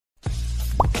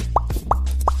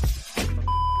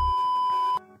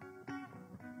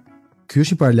Ky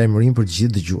është një paralajmërim për të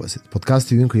gjithë dëgjuesit.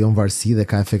 Podcasti ynë krijon varësi dhe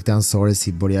ka efekte anësore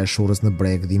si bërja e shurrës në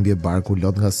breg, dhimbje barku,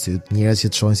 lot nga syt, njerëz që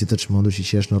të shohin si të çmendur që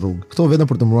qesh në rrugë. Këto vetëm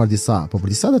për të mbuluar disa, por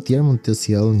për disa të tjerë mund të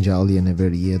sjellë ngjallje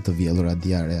neverie, të vjellura,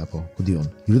 diare apo ku diun.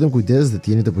 Ju lutem kujdes dhe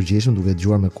të jeni të përgjegjshëm duke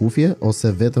dëgjuar me kufje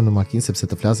ose vetëm në makinë sepse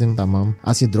të flasim tamam,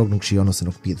 asnjë drog nuk shijon ose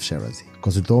nuk pihet fsherazi.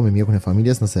 Konsultohu me mjekun e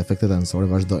familjes nëse efektet anësore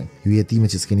vazhdojnë. Ju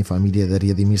jetimet që s'keni familje dhe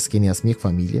rrjedhimisht s'keni as mjek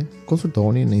familje,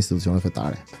 konsultohuni në institucione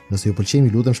fetare. Nëse ju pëlqejmë,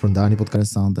 ju lutem shpërndani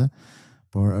podcastante,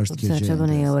 por është kjo gjë. Çfarë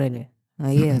bën ai Aureli?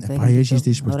 Ai e para që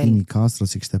ishte shpërtimi i Castro,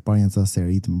 si kishte parë një ca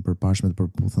seri të përpashme të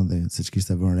përputhën dhe siç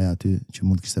kishte vënë re aty që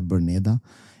mund kishte bërë Neda,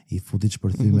 i futi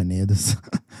çpërthy me Nedës,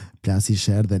 plasi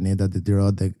sherr dhe Neda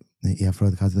detyrohet dhe i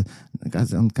afrohet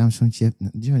kam shumë qejf.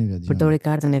 Dgjoni vetë. Përdori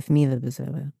kartën e fëmijëve besoj.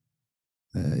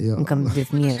 Jo. Unë kam dy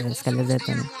fëmijë, s'ka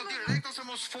lezetën.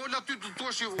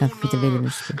 Ka fitë vetëm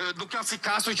në shtëpi. Nuk janë si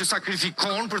Castro që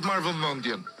sakrifikon për të marrë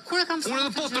vëmendjen. Kur e kam Unë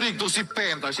edhe po të rri këtu si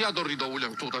pem tash, ja do rri do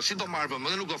ulem këtu tash, do marrë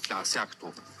vëmendjen, nuk do flas ja këtu.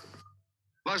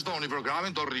 Vazhdoni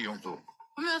programin, do rriun këtu.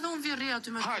 Po më edhe unë vi rri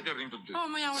aty me. Hajde rrim të dy. Po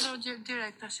më ja ulë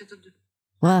direkt tash të dy.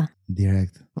 Ua,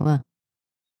 Direkt. ua.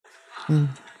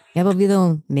 Ja po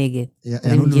bidon Megi.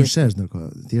 Janë ulur shesh ndërkohë.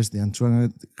 Thjesht janë çuar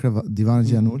nga divanet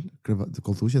që janë ul, të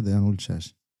kollthushe dhe janë ul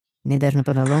shesh. Ne dash në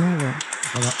pantallona apo?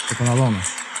 Të pantallona.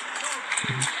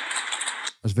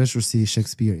 Është veshur si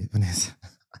Shakespeare, Vanessa.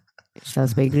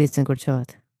 Shtas pe Grisën kur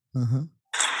çohet.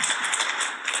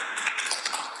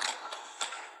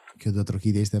 Kjo do të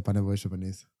rokitje ishte e panevojshme për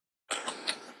nesër.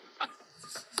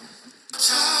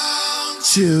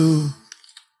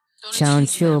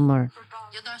 Ciao mor.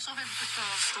 Jo do shohim këtë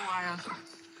tuaja.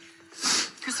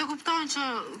 Këse kupton që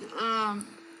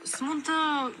s'mund të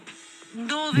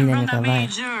ndodhi brenda me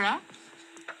gjëra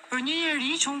për një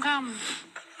njerëz që un kam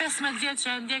 15 vjet që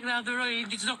e ndjek dhe adhuroj i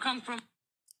di çdo këngë për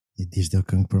I di çdo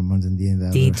këngë për mund të ndjen dhe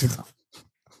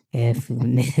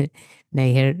ne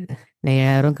herë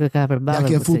haron kërka për ballë.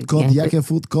 Ja ke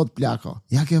fut kod plako.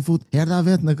 Ja ke fut erdha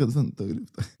vet në këtë fund.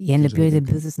 Janë në pyetje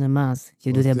bytës në mas, që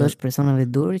duhet ja bësh personave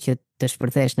dur që të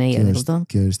shpërthesh në jetë, kupton?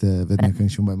 Kjo është vetëm një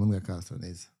këngë që mbaj mend nga Castro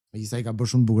Nez. Megjithëse ai ka bërë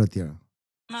shumë bukur të tjera.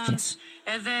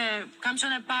 Edhe kam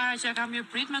qenë e para që kam i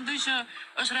prit, mendoj që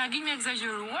është reagim i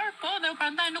egzageruar, po dhe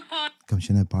prandaj nuk po. Kam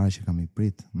qenë e para që kam i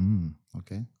prit.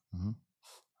 Okay.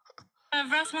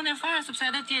 Vras mendjen fare sepse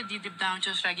edhe ti e di deep down që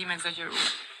është reagim i egzageruar.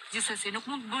 Gjithsesi, nuk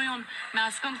mund të bëj unë me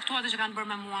askënd këtu atë që kanë bërë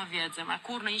me mua vjet, zemra.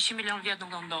 Kur në 100 milion vjet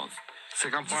nuk do ndodh. Se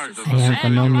kam parë do. Janë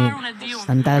ekonomi,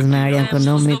 fantazme Arjan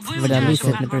ekonomit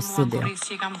vëraliset në për studio.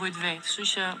 Si kam vujt vet, kështu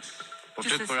që Po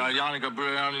tet për Arjani ka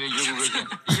bërë Arjani një gjë kur.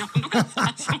 jo, nuk e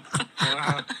thashë.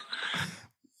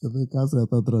 Të Castro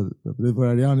ata tre. Për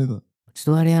Arjani do.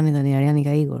 Çdo Arjani tani, Arjani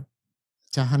ka ikur.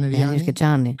 Çahan Arjani është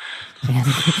Keçani.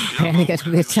 Arjani ka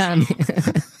shkuar Keçani.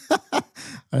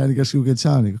 Arjani ka shkuar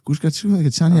Keçani. Kush ka shkuar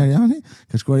Keçani Arjani?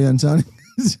 Ka shkuar Keçani.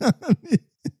 Keçani.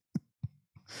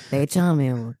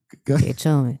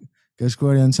 Keçani. Ka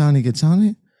shkuar Keçani?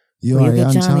 Jo,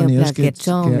 Arjani është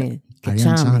Keçani.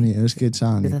 Arjani është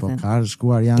Keçani, po ka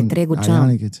shkuar Arjani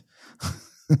Keçani.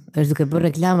 Është duke bërë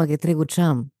reklama ke tregu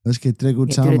Çam. Është ke tregu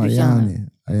Çam Arjani.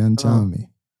 Arjan Çami.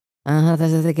 Aha,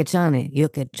 thashë se Keçani, jo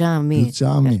Keçami.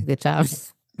 Keçami. Keçami.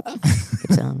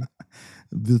 Keçami.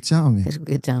 Keçami. Është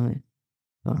Keçami.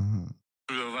 Po.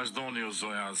 Vazhdoni o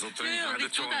zoja, zotrin.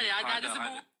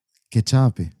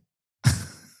 Keçapi.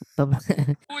 Po.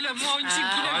 Ule mua 100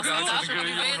 kg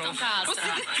vetëm kasta.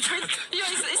 Jo,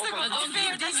 ishte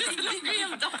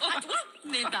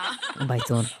Neta.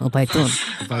 O bajton.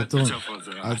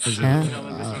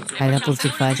 Hajde pull si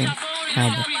faqen.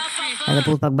 Hajde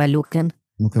pull pak baluken.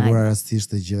 Nuk e vura rastisht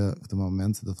të gjë këtë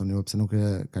moment, se do thoni pse nuk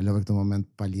e kalove këtë moment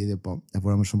pa lidhje, po e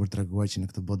vura më shumë për treguar që në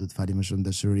këtë botë do të fali më shumë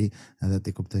dashuri edhe të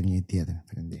kuptojmë një tjetrin.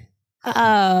 Faleminderit.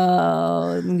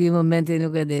 Në një momenti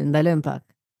nuk e di, ndalojmë pak.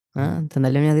 Të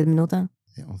ndalojmë një 10 minuta?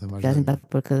 Flasim pak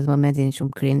për këtë momentin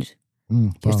shumë cringe.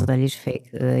 Që është totalisht fake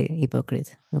dhe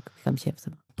hipokrit. Nuk kam qef të.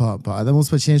 Po, edhe mund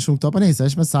s'pëlqen shumë këto, po nejse,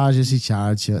 është mesazhi i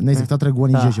qartë që nejse këta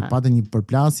treguan një gjë që patën një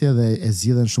përplasje dhe e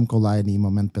zgjidhen shumë kollaj në një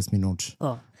moment 5 minutësh.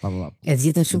 Po. E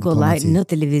zgjidhen shumë kollaj në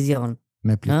televizion.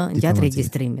 Gjatë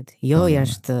regjistrimit, jo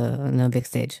jashtë në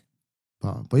backstage.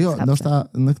 Po jo, ndoshta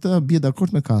në këtë bie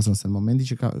dakord me Castro se në momentin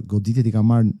që goditjet i ka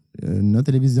marrë në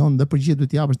televizion dhe përgjigjet duhet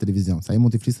t'i japësh televizion, sa ai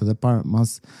mund t'i fliste edhe parë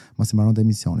mas i mbaronte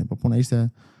emisionin, po puna ishte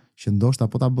që ndoshta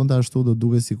po ta bënte ashtu do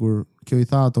duket sikur kjo i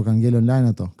tha ato kanë ngel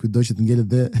online ato. Ky do që të ngelet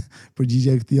dhe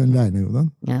përgjigjja e këtij online, e kupton?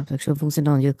 Ja, po kështu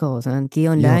funksionon gjithkohë, ti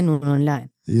online, unë online.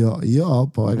 Jo,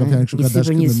 po e kam fjalën kështu ka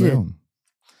dashur me unë.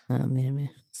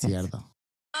 Mirë. Si erdha.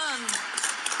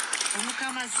 Nuk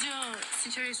kam asgjë,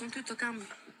 sinqerisht unë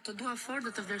të dua fort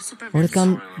dhe të vlerësoj super. Unë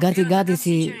kam gati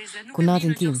si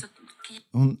kunatin tim.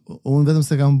 Unë vetëm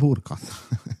se kam burr kot.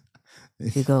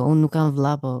 Shiko, unë nuk kam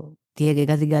vlla, po ti e ke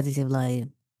gati si vlla im.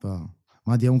 Po.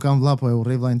 Madje unë kam vlla, po e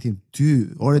urrej vllain tim. Ti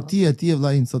e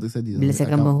vllai im sot e kësaj dite. Bile se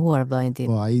kam mohuar vllain tim.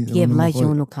 Po, ti e vllai që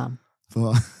unë nuk kam.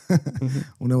 Po.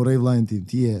 Unë e urrej vllain tim.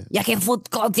 Ti e. Ja ke fut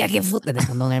kot. Edhe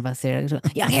këndon her pas here kështu.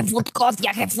 Ja ke fut kot.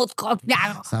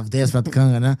 Sa vdes për atë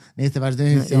këngën, a? Ne të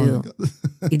vazhdojmë misionin.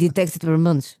 I di tekstet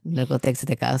përmendsh, ndërkohë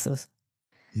tekstet e Kastrës.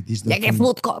 Ja ke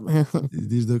fut kot. I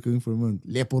di çdo këngë përmend.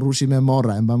 Le porrushi me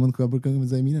morra, e mban mend ku ka bërë këngën me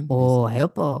Zajminën? Ajo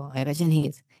po, ai ka qenë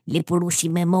hit. Le porrushi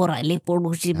me morra.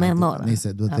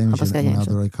 Nëse duhet të themi që unë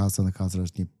adoroj Kastrën dhe Kastra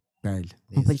është një perl.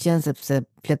 Më pëlqen sepse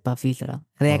flet pa filtra.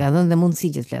 Dhe ja ka dhënë dhe mundësi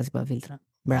që të flasë pa filtra.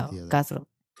 Bravo, Kastro.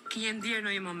 Ke ndier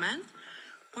në një moment,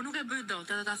 po nuk e bëj dot,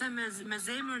 edhe ta them me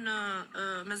zemër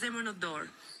në dorë.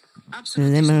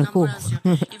 Absolutisht. Zemër në ku.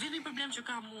 I vetmi problem që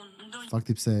kam unë, ndonjë.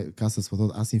 Fakti pse Kastra s'po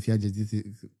thot asnjë fjalë gjatë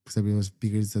ditës, pse është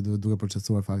pikërisht se duhet duke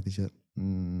procesuar fakti që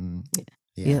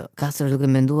Jo, Kastro duke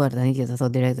menduar tani që të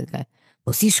thot direkt ka.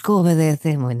 Po si shkove dhe e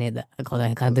them Neda.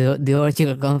 Ka 2 orë që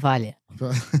kërkon falje.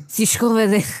 Si shkove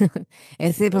dhe e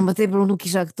the për më tepër unë nuk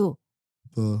isha këtu.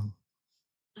 Po.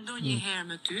 Ndonjëherë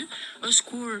me ty është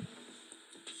kur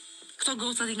këto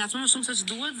gocat i ngacmojnë shumë se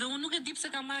ç'duhet dhe unë nuk e di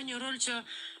pse kam marrë një rol që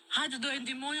hajde do e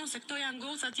ndihmojun se këto janë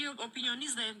goca të tjerë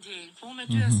opinionistë dhe e ndjejnë. Po me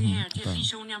ty asnjëherë, ti e di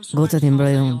që unë jam super. Gocat i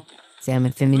mbroj unë, se jam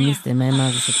e feministe më e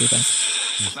madhe se ti tash.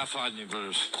 Na falni për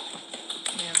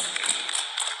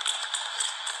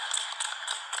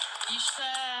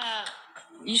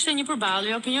Ishte një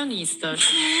përballje opinionistësh.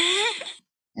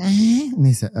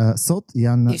 Nëse sot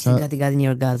janë Ishte gati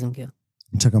një orgazm kjo.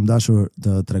 Çka kam dashur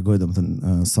të tregoj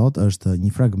domethënë sot është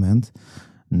një fragment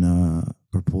në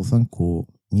përputhën ku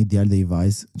një djalë dhe një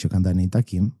vajzë që kanë dalë në një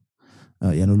takim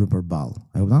janë ulur përballë.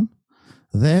 E kupton?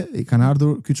 Dhe i kanë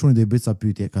ardhur ky çuni do i bëj ca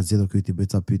pyetje, ka zgjedhur ky të bëj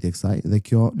ca pyetje kësaj dhe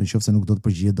kjo nëse nuk do të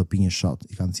përgjigjet do pi një shot.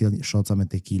 I kanë thënë shoca me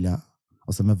tequila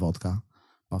ose me vodka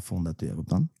pafund aty, e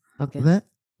kupton? Okej. Dhe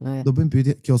do bëjmë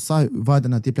pyetje, kjo sa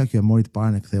vajtën atje plak kjo e mori të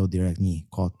parën e ktheu direkt një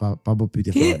kot pa bë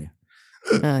pyetje fare.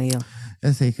 Jo.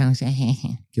 Ese i kanë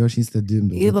thënë kjo është 22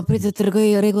 më duket. Jo, po pritet të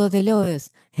tregoj rregullat e lojës.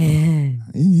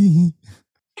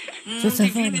 Nuk e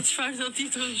dini çfarë do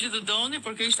titullin që të doni,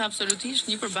 por kjo ishte absolutisht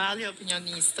një përballje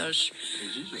opinionistësh.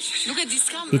 Nuk e di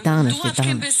s'kam. Dua të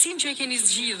kem besim që e keni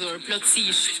zgjidhur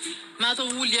plotësisht. Me ato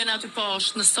uljen aty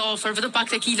poshtë në sofër, vetëm pak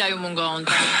tequila ju mungon.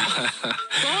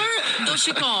 Por do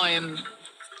shikojmë.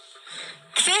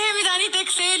 Kthehemi tani tek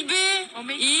thelbi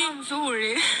i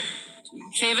Zuri.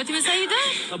 Kthehemi ti me Saida?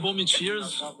 Ta bomi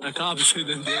cheers, e kapi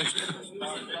Saiden direkt.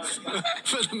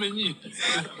 Vetëm me një.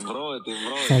 Mbrojeti.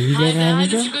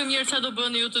 Hajde shikojmë mirë çfarë do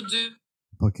bëni ju të dy.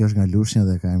 Po kjo është nga Lushnja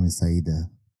dhe ka emrin Saide.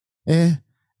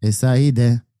 E Saide.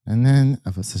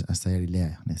 Apo sa eri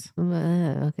Lea, nëse.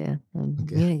 Okej.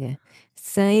 Mirë.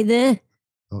 Saide.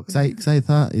 Po kësaj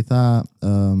i tha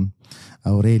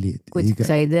Aureli.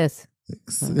 Saides.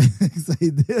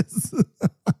 Saides.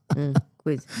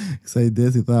 Kujt.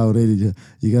 Saides i tha Aureli që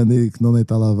i kanë ndërë këndon e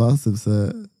talavas sepse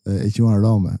e quan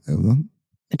Rome, e kupton?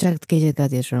 Çfarë të keqe ka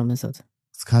ti është Rome sot?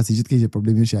 S'ka si gjithë keqe,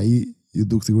 problemi është që ai ju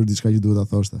duk sigur diçka që duhet ta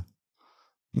thoshte.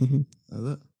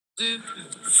 Edhe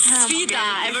Sfida,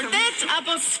 e vërtet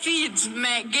apo sfid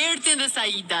me Gertin dhe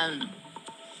Saidan?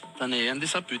 Tani janë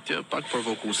disa pyetje pak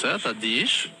provokuese, ta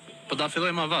dish. Po ta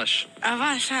fillojmë avash.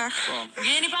 Avash.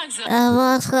 Gjeni pak zë.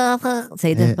 Avash.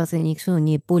 Saidan pas një kështu,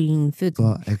 një pul në fyt.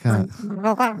 po e ka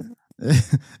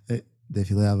dhe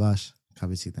filloi avash,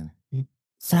 ka beçik tani.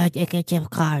 Sa e ke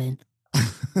qef karin?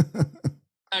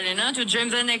 Arena, që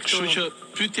gjejmë dhe ne këtu. Kështu që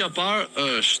pyetja e parë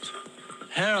është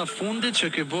hera fundit që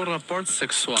ke bërë raport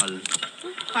seksual.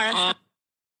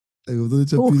 E kuptoni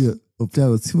çfarë pyetje? Po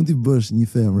plako, si mund t'i bësh një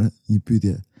femre një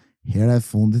pyetje? Hera e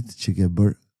fundit që ke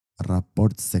bërë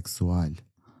raport seksual.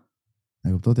 E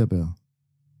kuptoti apo jo?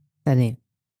 Tani.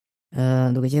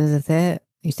 Duke qenë se the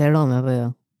ishte Rome apo jo?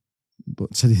 Po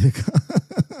çfarë ide ka?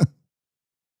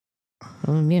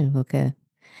 Mirë, okay.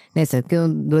 Nëse kjo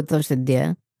duhet të thoshte dje,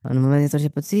 në momentin e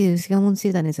thoshte po si ka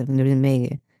mundësi tani se ndërtim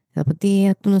me apo ti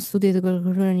këtu në studio të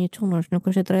kërkuar një çunosh, nuk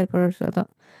është e drejtë për ato.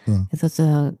 E thotë se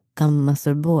kam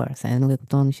masturbuar, sa nuk e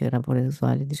kupton që raporti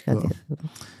seksual diçka tjetër.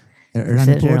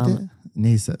 Raporti?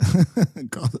 Nëse.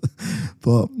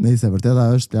 Po, nëse vërteta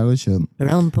është plako që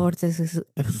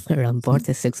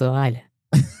raporti seksuale.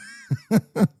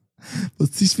 Po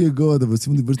si shpjegohet, po si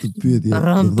mund të bësh të pyetje?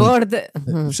 Raporti.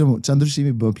 Për shembull, çfarë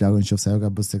ndryshimi bën plako nëse ajo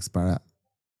ka bërë seks para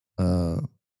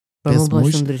 5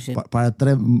 muaj, para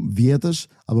 3 vjetësh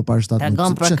apo para 7 muaj.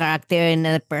 Tregon për karakterin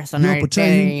edhe personalitetin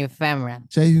e një femre.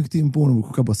 Çai hyn këtij në punë,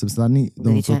 ku ka pas sepse tani do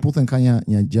të përputhen ka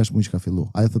një 6 muaj që ka filluar.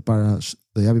 Ajo thot para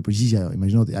do japi përgjigje ajo.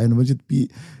 Imagjino ti, ajo në vend që të pi,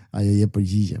 ajo jep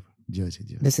përgjigje.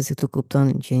 Gjë. Nëse si këtu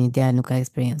kupton që një djalë nuk ka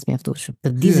eksperiencë mjaftueshëm. Të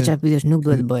di se çfarë pyetësh nuk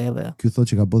duhet bëj apo jo. Ky thotë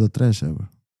që ka bërë treshe apo.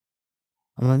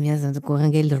 Më mjesa të ku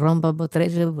ngel rompa apo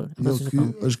treshe apo. Jo,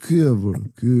 ky e vur.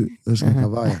 Ky është nga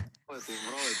kavaja.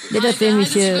 Le të themi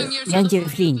që janë që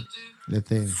flinj. Le të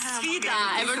themi. Sfida,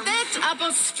 e vërtet apo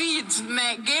sfidë me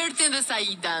Gertin dhe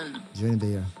Saidan? Gjërin dhe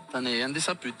ja. Tani janë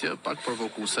disa pyetje pak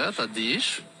provokuese, ta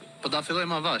dish, po da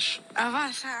fillojmë avash.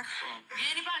 Avash.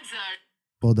 Jeni pak zër.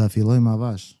 Po da fillojmë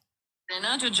avash.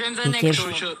 Ne të gjejmë dhe I ne kesh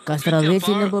kështu që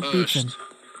kastravecin apo piçën?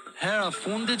 Hera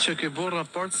fundit që ke bërë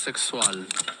raport seksual.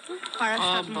 para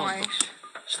 7 muajsh.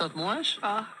 7 muajsh?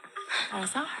 Po. Para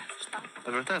sa? E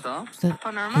vërtet, a? Po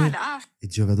normal, I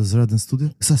dëgjova të zërat në studio?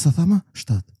 Sa thama?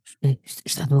 7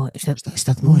 muaj. Tha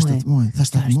 7 muaj. Tha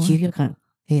 7 muaj. Shqirka ka.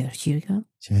 Shqirka?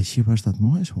 Që e shqip për 7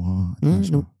 muaj?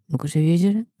 Nuk është e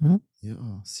vjegjere? Jo,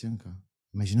 s'jën ka.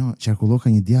 Imagjino, qarkullo ka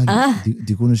një djalë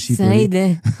diku në Shqipëri. Sa ide.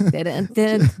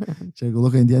 Qarkullo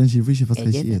ka një djalë në Shqipëri që pas ka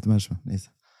qi të mëshme. Nice.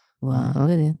 Ua,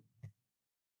 ok di.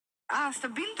 s'të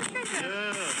bin të shkëtë.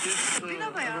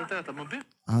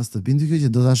 S'të bin të kjo që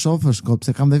do ta shofësh,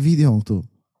 pse kam dhe video këtu.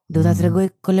 Do ta tregoj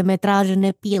kilometrazhin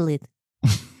e pillit.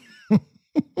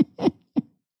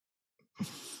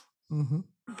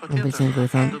 Më pëlqen kur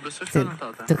thon.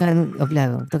 Të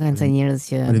kanë ca njerëz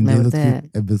që me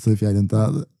vërtet e besoj fjalën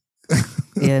tënde.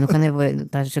 Jo, nuk ka nevojë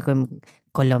ta shikojmë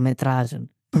kilometrazhin.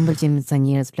 Më pëlqen ca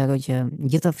njerëz plako që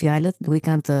gjithë ato fjalët nuk i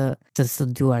kanë të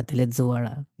studiuar, të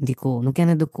lexuara diku, nuk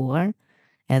janë edukuar,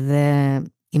 edhe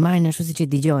i marrin ashtu siç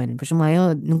i dëgjojnë. Për shembull, ajo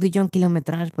nuk dëgjon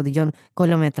kilometrazh, po dëgjon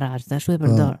kilometrazh, ashtu e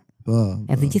përdor. Po.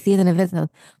 Edhe gjithë jetën e vet,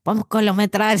 po më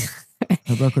kilometrazh.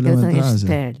 Po kilometrazh.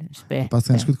 Shper. Pas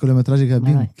kanë shkruajtur kilometrazhi ka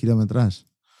bin, kilometrazh.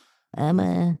 Ama.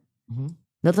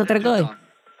 Do të tregoj.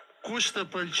 Kush të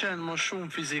pëlqen më shumë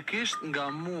fizikisht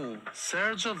nga mu,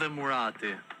 Sergio dhe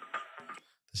Murati?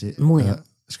 Muja.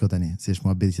 Shko tani, si është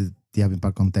muhabeti që t'japim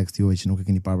pak kontekst juve që nuk e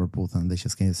keni parë përputhën dhe që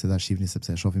s'keni se ta shihni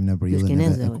sepse shohim në periudhën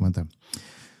e komentojmë.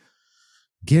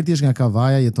 Gerti është nga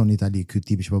Kavaja, jeton në Itali, ky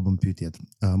tipi që po bën pyetjet.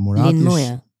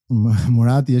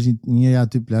 Murati është një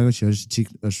aty plagë që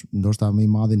është ndoshta më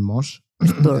i madh në moshë,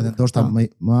 edhe ndoshta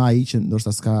më ai që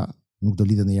ndoshta nuk do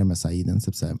lidhet ndonjëherë me Saidin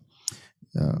sepse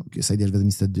Saidi është vetëm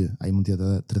 22, ai mund të jetë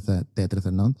edhe 38,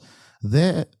 39 dhe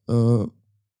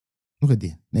nuk e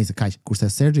di, nëse kaq, kurse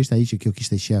Sergio ishte ai që kjo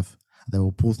kishte qef dhe u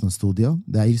puth në studio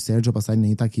dhe ai Sergio pastaj në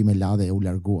një takim e la dhe e u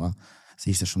largua se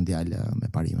ishte shumë djalë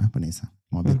me parime, për nëse.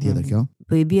 Muhabet tjetër kjo.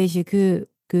 Po i bie që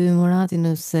ky Murati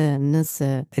nëse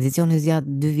edicioni zgjat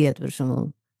 2 vjet për shembull,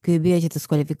 ky i bie që të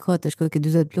skualifikohet të shkojë ke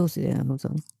 40 plusi, e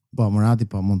kupton. Po Murati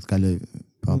po mund të kaloj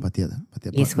patjetër.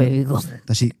 I skualifikohet.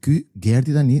 Tash ky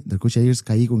Gerti tani, ndërkohë që ai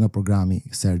ka ikur nga programi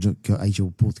Sergio, kjo ai që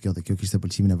u puth kjo dhe kjo kishte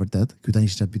pëlqimin e vërtet, ky tani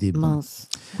ishte çfarë pyetje i bën. Mos.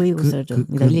 Ku i u Sergio?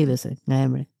 Nga Libesi, nga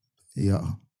emri. Jo,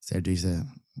 Sergio ishte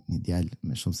një djalë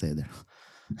me shumë seder.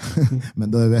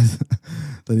 Mendoj vetë.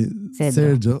 Tani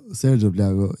Sergio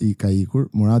plago i ka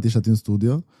ikur, Murati ishte aty në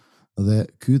studio dhe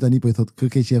ky tani po i thot kë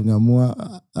ke qef nga mua,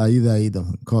 ai dhe ai do.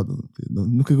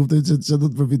 Nuk e kuptoj ç'a do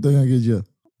të përfitoj nga kjo gjë.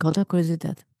 Ka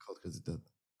kuriozitet.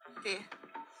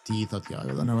 Ti i thot kjo,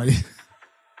 do normalisht.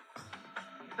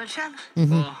 Pëlqen?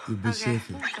 Ti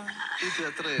bëhefi. Pyetja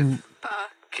e tretë.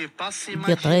 Ke pas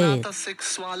imagjinata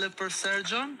seksuale për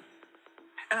Sergjon?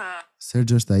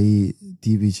 Sergio është ai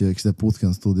tipi që kishte puthkë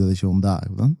në studio dhe që u nda,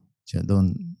 kupton? Që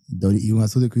do i nga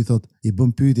studio ky i thot, i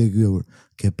bën pyetje ky,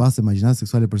 ke pas imagjinata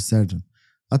seksuale për Sergjon?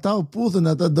 Ata u puthën,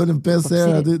 ata dolën 5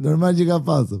 herë aty, normal që ka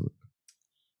pas.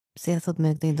 Pse e thot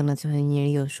me këtë intonacion e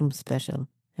njeriu shumë special,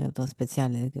 ato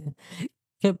speciale kë.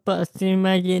 Ke pas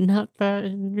imagjinata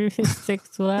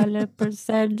seksuale për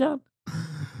Sergjon?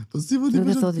 Po si mund të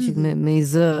thotë? Nuk e thotë që me i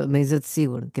zë të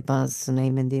sigurt, ke pas në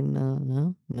i mendim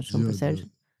në shumë për Sergjon?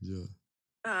 Jo.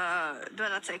 Duhet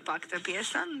ta cek pak të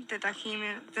pjesën, të takimi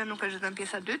dhe nuk është vetëm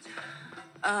pjesa 2.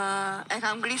 E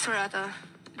kam ngrisur atë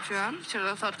gjën, që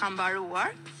do thotë kam mbaruar.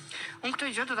 Unë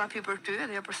këtë gjë do ta pyej për ty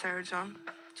edhe jo për Sergjon,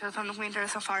 që do thotë nuk më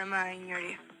intereson fare më ai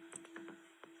njeri.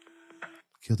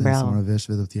 Kjo të nësë më vesh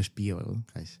vetëm t'jesh pio,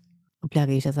 kaq. U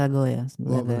plakë ishte tha goja.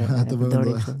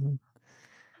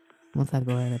 Më tha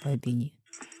goja dhe pa i pinji.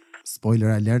 Spoiler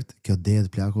alert, kjo dehet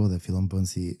plako dhe fillon bën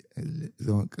si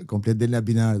komplet del nga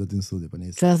binare do të në studio, po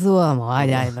nëse. Çfarë thua, mo?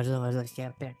 Hajde, vazhdo,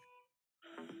 shqerpe.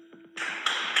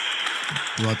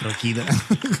 Dua trokide.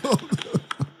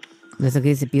 Nëse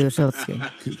ke si pio shotski.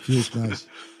 Ky është nash.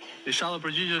 Inshallah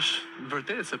përgjigjesh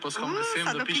vërtet se po s'kam besim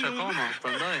do pish akoma,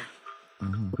 prandaj.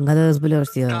 Nga do të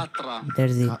zbulosh ti.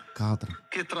 4. 4.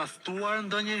 Ke tradhtuar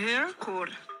ndonjëherë? Kur?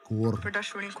 Për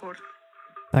dashurin kur?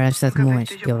 Para 7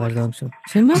 muajsh, kjo vazhdon kështu.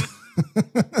 Çfarë?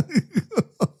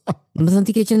 Më thon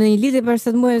ti ke qenë në një lidhje para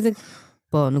 7 muajsh dhe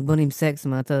Po, nuk bënim seks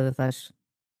me atë dhe thash.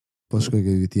 Po shkoj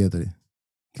ke tjetëri.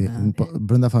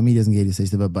 Brenda familjes ngeli se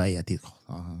ishte babai aty.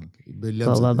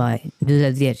 Po, babai,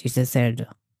 40 vjeç, ishte Sergio.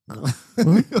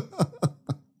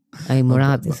 Ai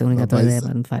Murati, se unë nga të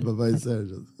edhe, më falë. Babai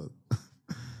Sergio.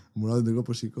 Murati ndërkohë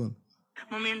po shikon.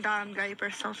 Më mirë ndalem nga i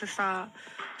person se sa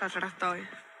ta trahtoj.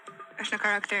 Është në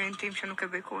karakterin tim që nuk e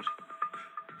bëj kurrë.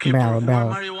 Bravo.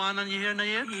 Marijuana një herë në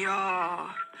jetë? Jo.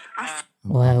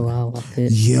 Wow.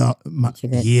 Ja.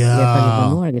 Ja pa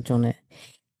punuar që çone.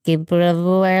 Ke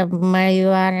provuar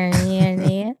marijuana një herë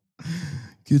në jetë?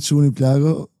 Ky çuni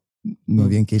plago, më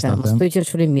vjen keq ta them. Mos që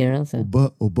është shumë mirë, se.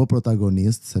 U bë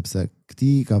protagonist sepse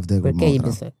këtij ka vdekur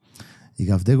motra. I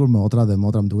ka vdekur motra dhe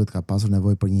motra më duket ka pasur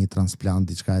nevojë për një transplant,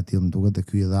 diçka e tillë, më duket e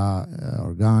ky i dha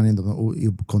organin, domethënë i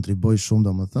kontriboi shumë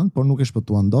domethënë, por nuk e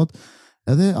shpëtuan dot.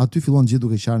 Edhe aty fillon gjithë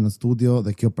duke qarë në studio dhe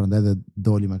kjo prandaj dhe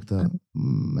doli me këtë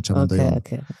me çfarë mendoj.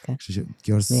 Okej. Kështu që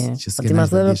kjo është që s'ke. Ti më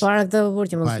thua para këtë por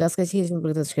që mos flas kaq hiç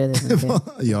për këtë shkretin.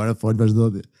 Jo, ore fol vazhdo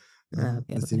ti.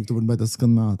 Okej. Si këtu për mbajtë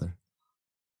skënd me atë.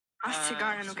 As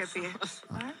cigare nuk e pi.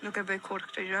 Nuk e bëj kurrë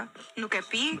këtë gjë. Nuk e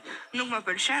pi, nuk më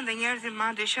pëlqen dhe njerëzit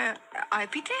madje që a e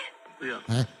pi ti? Jo.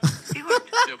 Sigurt.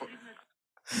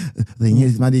 Dhe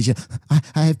njerëzit madje që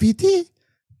a e pi ti?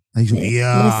 Ai thonë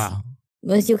ja.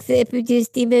 Mos ju kthe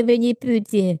pyetjes time me një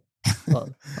pyetje. Po,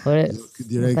 ore.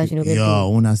 Direkt.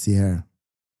 Jo, unë asnjëherë.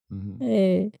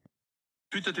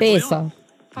 Pyetët i Pesa.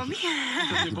 Po mirë.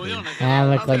 Pyetët i bojone.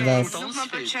 Më kodos. Nuk më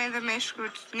pëlqejnë dhe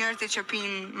meshkujt, njerëzit që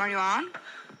pinë marijuanë.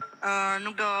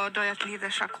 Nuk doja të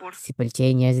lidhesha kurrë. Si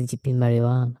pëlqejnë njerëzit që pinë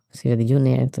marijuanë. Si e dëgjuan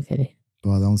ne këtë fjallë.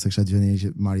 Po, edhe unë se kisha dëgjuar që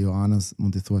marijuanës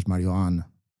mund t'i thuash marijuanë.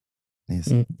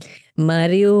 Nëse.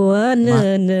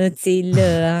 Marijuana në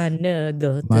cilën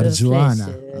do të Marijuana.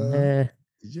 flesh.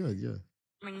 Jo.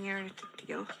 Me njerëz të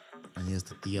tillë. Njerëz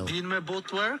të tillë. Din me bo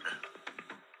twerk?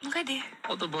 Nuk e di.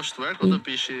 O të bosh twerk, o të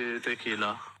pishi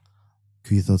tequila?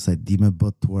 Ky i thot se di me bë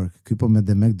twerk. Ky po me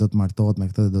demek do të martohet me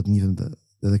këtë dhe do të njihen të.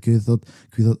 Edhe ky i thot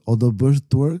o do bësh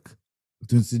twerk?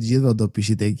 Këtu si gjithë do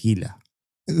pishi tequila.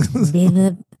 Di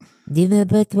me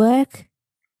bë twerk?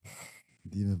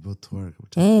 Di me bë twerk.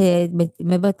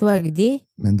 Me bë twerk di?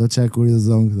 Mendo çaj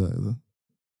kuriozon këtë.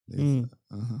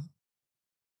 Aha.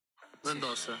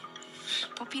 Vendose.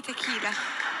 Po pi tequila.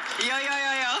 Jo.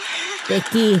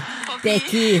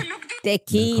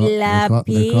 Tequila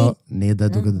pi. Ne da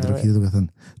duke të drukit duke thënë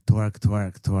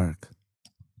twerk.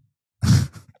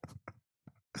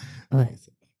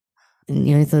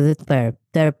 Njëri thotë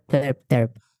terp.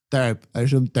 Terp, është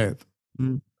shumë terp.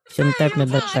 Shumë terp me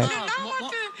bët terp.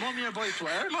 Mami e bëj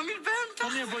twerk? Mami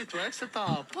e bëj twerk se ta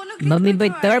hap. Mami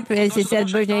bëj terp, e si se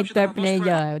të bësh një terp në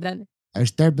gjë.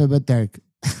 Është terp me bët terp.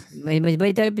 Me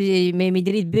bëj terp me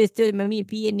drit bëst të mami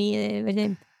pije një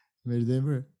vazhdim. Vazhdim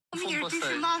për. Mirë, ti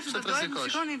si masë të dojmë,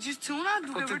 shikoni gjithë cuna,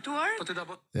 duke vërtuar? Po ti da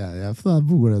bot. Ja, fëta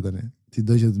bukur e tani. Ti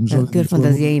do që të më shoh. Kjo është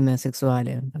fantazia ime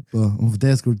seksuale. Po, unë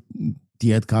vdes kur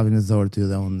ti jetë kavin e zorë ty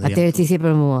dhe unë. Atëherë ti si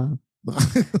për mua.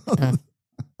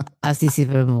 As ti si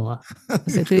për mua.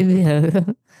 Se ty mirë.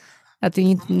 Aty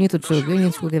një të çukë, një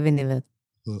çukë e vendi vet.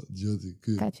 Po, gjoti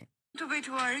ky. Kaq. Tu bëj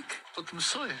twerk. Po të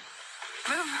mësoj.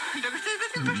 Do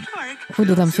të bëj twerk. Ku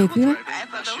do ta mësoj ky? Po do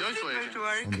të bëj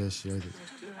twerk. Unë do shijoj.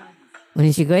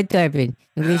 Unë shikoj tërpin.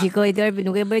 Nuk e shikoj tërpin,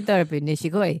 nuk e bëj tërpin, ne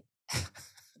shikoj.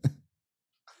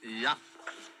 Ja.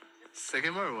 Se ke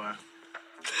mërua.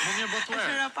 Mami e bot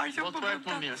twerk. Bot twerk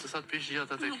më mirë, se sa të pish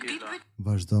gjata tequila.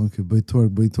 Vazhdon ky bëj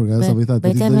twerk. Ajo sa po i tha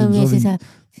ti do të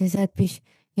se sa të pish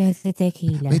gjata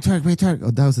tequila. Bëj twerk. O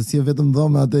dau se si vetëm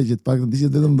dhomë atë që të paktën ti që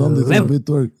vetëm dhomë do të bëj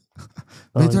twerk.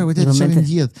 Bëj twerk, të shohin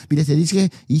gjithë. Biletë diçke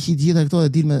ishi gjithë këto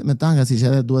dhe dil me tanga siç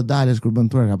edhe duhet dalësh kur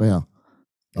bën twerk apo jo.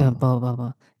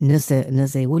 Po.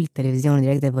 Nëse i ul televizionin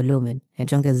direkt e volumin, e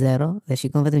çon ke 0 dhe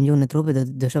shikon vetëm gjuhën e trupit,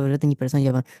 do shohë vetëm një person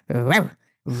që bën.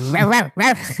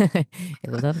 E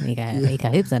kupton? I ka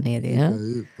hyp tani aty, ha?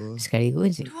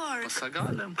 Shkariguçi. Po sa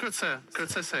galem,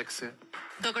 kërce seksi.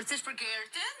 Do kërcesh për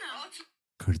kerten?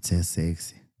 Kërce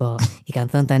seksi. Po, i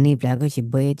kanë thënë tani plako që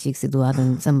bëje çik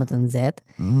situatën sa më të nxehtë,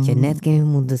 që ne të kemi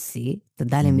mundësi të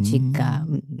dalemi çik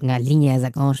nga linja e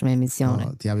zakonshme e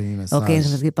emisionit. Ti japim një mesazh. Okej,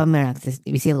 s'e pa merak, se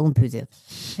i sjell unë pyetje.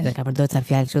 Edhe ka përdorur ca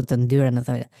fjalë kështu të ndyra në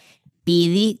thojë.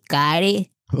 Pidhi, kari.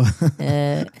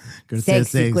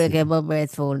 Seksi ku e ke bërë për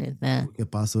të funit, Ke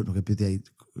pasur, nuk e pyeti ai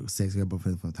seksi ke bërë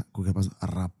për të funit. Ku ke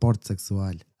pasur raport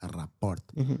seksual, raport.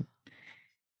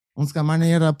 Unë s'kam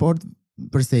marrë një raport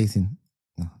për seksin.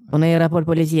 Po në raport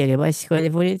policie, ba shkoj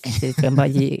e funit, se kam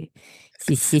bërë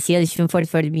si sjell shumë fort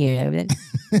mirë.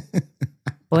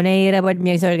 Po në raport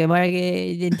mjekësor ke marrë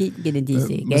ke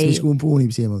dentisi. Mos i shkuën puni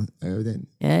për shembull.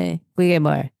 Ku ke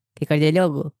marrë? Ke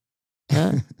kardiologu?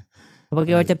 Po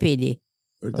ke ortopedi?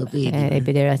 Ortopedi. E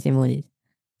pedera si mundit.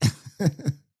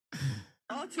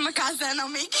 Më ka zënë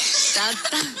mik.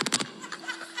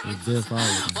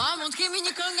 Mund kemi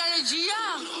një këngë nga regjia?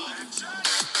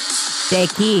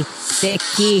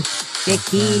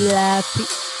 Tequila.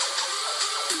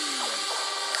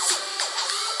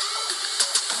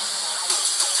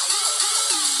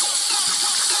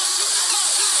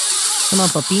 Come on,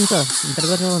 po pinko, më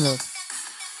tërgot në mundu.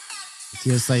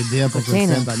 Ti sa ideja po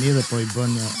kërcen tani dhe po i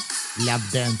bën lap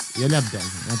dance. Jo lap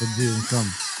dance, në të dy në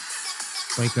këmbë.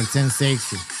 Po i kërcen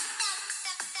seksi.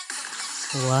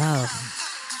 Wow.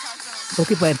 Ok,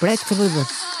 po e prek që po i bën?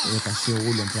 E ka shi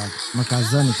ullën prap. Më ka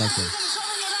zënë ta kjo.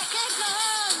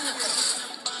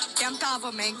 Jam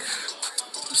tavo, Meg.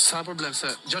 Sa problem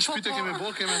se 6 pyetje kemi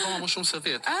bërë, kemi akoma më shumë se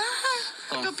 10.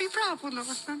 Do pi prapu,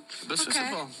 domethënë. Besoj se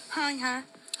po. Ha, një herë.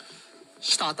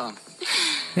 7.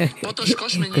 Po të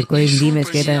shkosh me një Kërkoj ndihmë për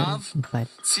sketa. javë,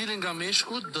 cilin nga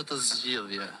meshkut do të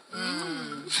zgjidhje?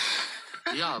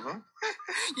 Javë?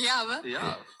 Javë?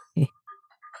 Javë.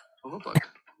 Po pak.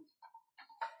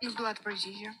 Nuk dua të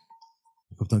përgjigjem.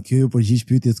 Kupton, kjo ju përgjigj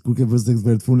pyetjes kur ke vënë seks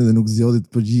vert funi dhe nuk zgjodhi të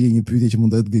përgjigje një pyetje që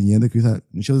mund të jetë gënjente. Ky tha,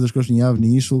 nëse do shkosh një javë në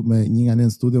ishull me një nga ne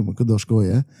në studio, më këtë do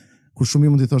shkoje. Kur shumë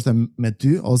mund të thoshte me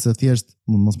ty ose thjesht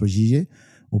mund mos përgjigje,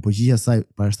 u përgjigja saj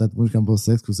para 7 muaj kam bërë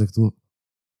seks, kurse këtu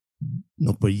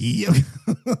nuk përgjigjem.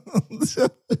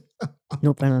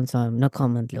 Nuk prononcojmë, no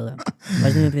comment, lutem.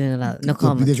 Vazhdojmë me pyetjen e radhës. No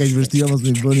comment. Pyetja ka ish vështirë mos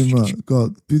më bëni më.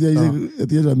 Kot. Pyetja ishte e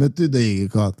tjera me ty do ikë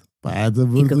kot. Pa atë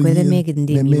I kërkoj dhe Megit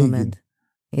ndihmë një moment.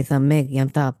 I tha Meg, jam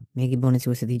tap. Meg i boni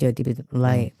sikur se dëgjoj tipit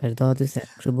vllai, perdon ty se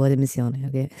kështu bëhet emisioni,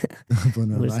 okay? Po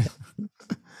normal.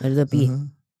 Vazhdo pi.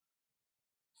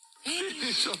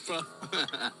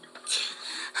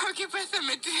 Ok, po e them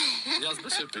me ty. Ja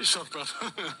s'besoj për shoh prap.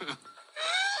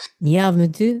 Një javë me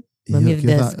ty, më mirë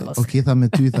vdes. Okej, tha me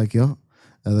ty tha kjo,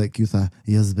 edhe ky tha,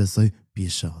 ja s'besoj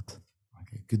pishot.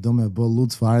 Ky do me bë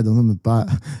lut fare, do me pa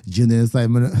gjendjen e saj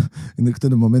në këtë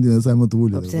në momentin e saj më të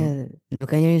ulët. Po pse nuk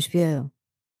ka njëri në shtëpi ajo?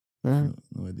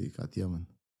 Nuk e di, ka tjemën.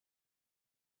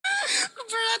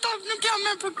 Për ata nuk jam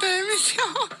me për këtë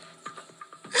emision.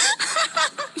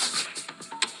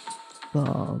 Po.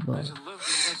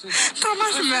 Ta ma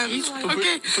shmend.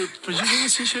 Okej. Përgjigje me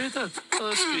sinqeritet.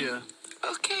 Edhe shtëpia.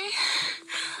 Okej.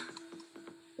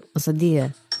 Ose dije.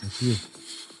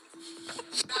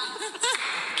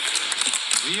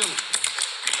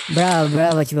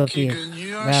 Bravo që po pi.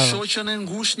 Bravo. Shoqën e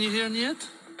ngushtë një herë në jetë?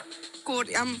 Kur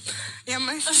jam e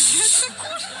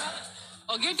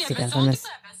Si ka thënë.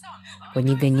 Po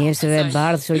një gënjeshtër e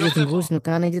bardhë, shoqë të ngushtë nuk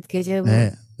ka në gjithë keqe.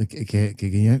 Ke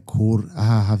gënjer kur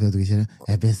hafja të keqe.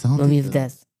 E beson. Më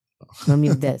mi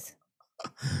vdes.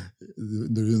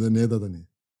 Ndërhyn dhe neta tani.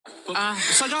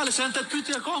 Sa gale, se në të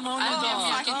pyetje akoma,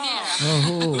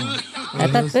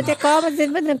 Ata të pyetje akoma, se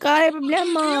vetë nuk ka problem.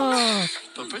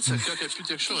 Po prit se kjo ke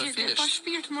pyetje kështu e pa thjesht.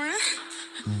 shpirt, more.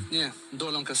 Një,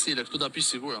 dolëm kastile, këtu da pish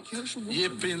sigura. Je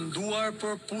penduar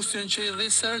për pusjen që i dhi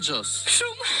Sergjos.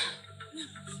 Shumë.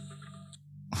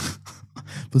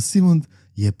 Po si mund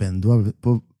je penduar,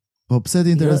 po pse të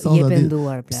intereson Je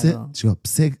penduar, plako.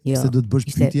 Pse do të bësh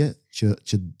pyetje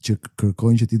që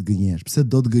kërkojnë që ti të gënjesh? Pse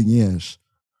do të gënjesh?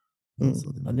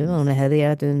 Po bëmë, unë hedhi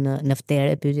aty në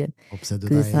ftere pyetjen. Po pse do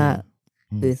ta?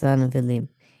 Ky tha në fillim.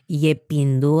 Je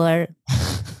pinduar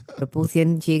për puthjen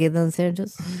që i ke dhënë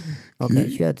Sergjos? Okej,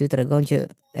 që aty tregon që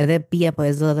edhe pia po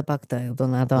e zë edhe pak këtë,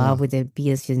 kupton, ato hapujt e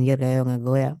pijes që ngjert ajo nga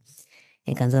goja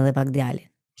e kanë zënë edhe pak djalin.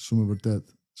 Shumë e vërtet.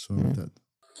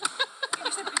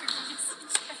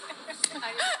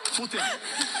 Futja.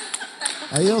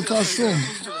 Ajo tha shumë.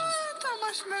 Ta ma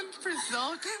shmend për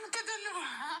zotin, këtë nuk.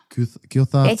 Kjo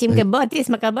tha. E që më ke bë ti,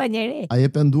 s'më ka bë njëri. A je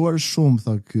penduar shumë,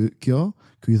 tha kjo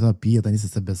i tha pije tani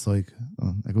se besoj kë.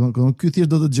 E kupton, ky thjesht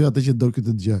do të dëgjoj atë që do ky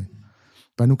të dëgjoj.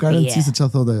 Pa nuk ka rëndësi se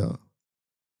çfarë thotë ajo.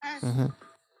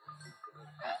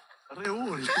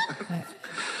 Reull.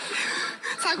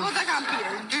 Sa gota kam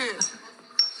pirë? 2,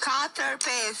 4,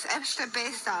 5, epshte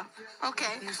 5.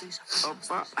 Okej.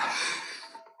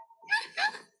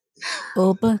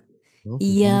 Opa.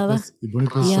 Java,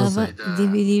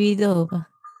 divido.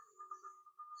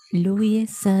 Luje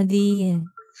sa dije.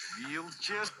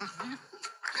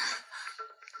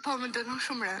 Po më dënon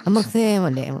shumë rënd. A më kthej më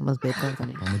le, mos bëj kot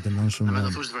tani. Po më dënon shumë. Me të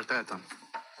thush të vërtetën.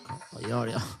 Jo.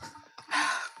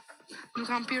 Nuk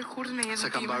kam pirë kurrë në jetën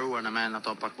Se kam time. mbaruar në men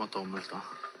ato pak më tomë me këto.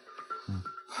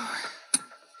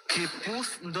 Ke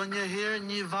puth ndonjëherë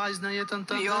një vajzë në jetën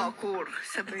tënde? Jo, kurrë,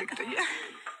 se bëj këtë gjë.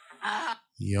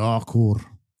 Jo, kur.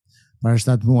 Para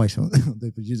 7 muaj, do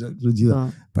i përgjigja kështu gjitha.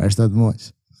 Para 7 muaj.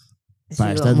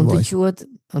 Para 7 Mund muaj. të quhet,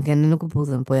 okay, ne nuk u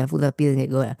puthëm, po ja futa pidhën nga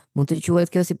goja. Mund të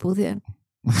quhet kjo si puthje?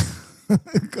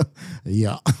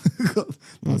 Ja.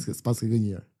 Pas ke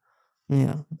gënjer.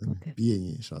 Ja, okay. Pije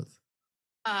një shot.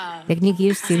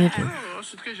 Teknikisht si më të.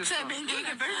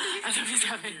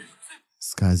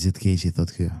 Ska zgjë të keq i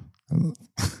thot ky.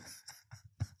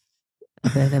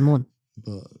 Dhe mund.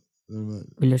 Po, normal.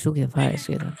 U lëshu kjo fare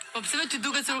shketa. Po pse ty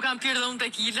duket se u kam pirë dhe unë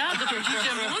tequila, do të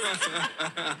përgjigjem unë?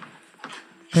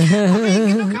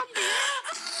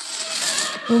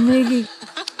 O Megi.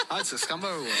 Hajde, se s'kam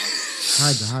bërë.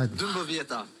 Hajde. 12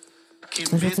 vjeta.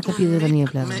 Së që ka pide dhe një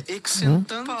platë. Me eksin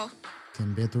tënd?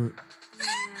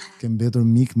 Ke mbetur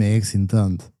mik me eksin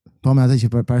tënd. Po me atë që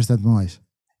para 7 muajsh.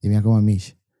 Jemi akoma miq.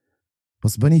 Po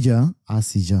s'bëni gjë,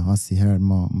 asi herë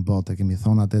më botë, kemi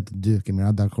thonë atë të dy, kemi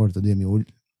rënë dakord të dy jemi ul,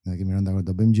 ne kemi rënë dakord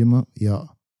do bëjmë gjë më, jo.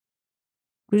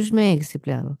 Kush është me eksi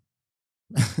plano?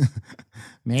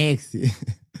 Me eksi.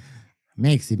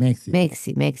 Meksi.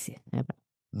 Meksi.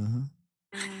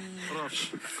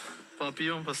 Rosh. Po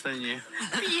pion pastaj një.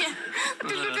 Pije.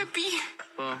 Ti nuk e pi.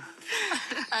 Po.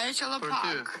 Ajo që lo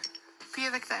pak. Pije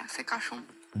edhe këtë, se ka shumë.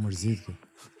 U mërzit kjo.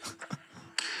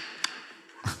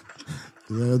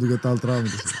 Dhe ajo duke talë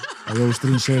travën. Ajo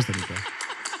ushtrin sheshtër i ka.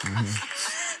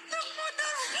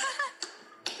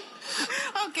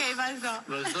 Okej, vazhdo.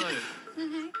 Vazhdoj.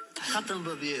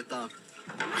 14 vjeta.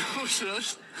 Kush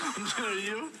është ndër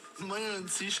ju më e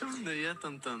rëndësishëm në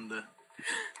jetën tënde?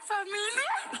 Familje?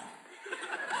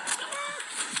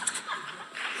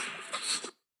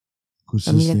 Kush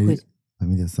Familja është kujt?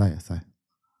 Familja saj.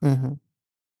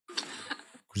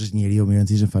 Kush është njeriu më i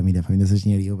rëndësishëm familja? Familja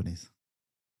s'është njeriu për nisë.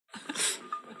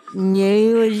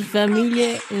 Njeriu është familje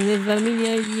dhe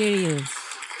familja është njeriu.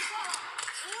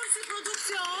 Unë si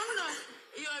produksion,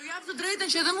 jo, jap të drejtën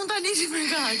që edhe mund ta nisi për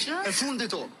kaq, ë? E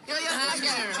fundit o. Jo,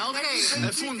 okej.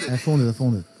 E fundit. E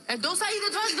fundit. E do sa i të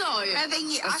vazhdoj. Edhe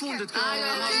një. E fundit ka. Ai,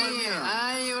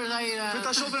 vërtet. Për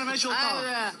ta shohur me qofta.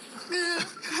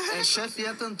 E shef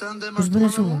jetën tënde më Kush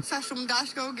bën shumë? Sa shumë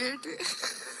dashka o Gerti.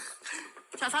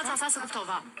 Sa se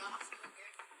kuftova.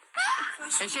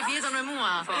 E shef jetën me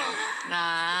mua. Na.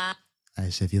 A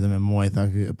e shef jetën me mua i tha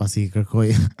ky pasi i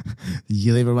kërkoi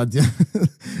gjithë informacion.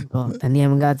 Po, tani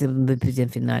jam gati të bëj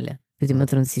pyetjen finale. Pyetja më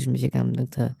të rëndësishme që kam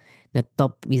në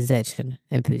top 20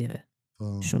 e pyetjeve.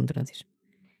 Po. Shumë të rëndësishme.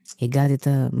 Je gati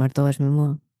të martohesh me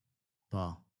mua? Po.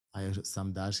 Ajo është sa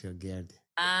më dashkë Gerti.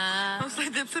 Ose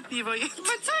dhe pse pivoj.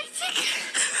 Më çaj çik.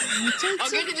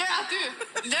 Okej,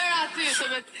 lëra aty, se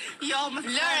vet. Jo, më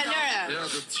lëra. Ja,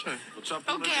 do të çoj. Po çfarë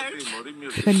po mori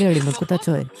mirë. Ka lëri, më ku ta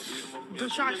çoj? Do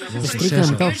çaj. Shtrikëm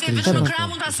top, Vetëm krah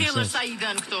mund ta sjellësh sa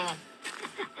idën këtu.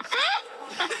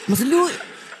 Mos luaj.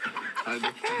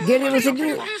 Gjerë mos e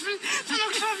luaj. Ti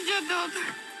nuk shoh gjë dot.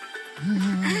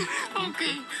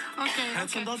 Okej.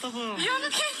 Hacën data po. Jo,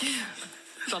 nuk e.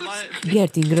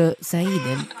 Gjerti ngrë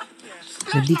Saiden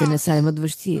në ditën e saj më të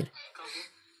vështirë.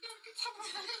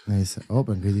 Nëse,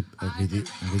 ngriti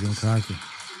në kraki.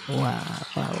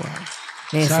 Wow.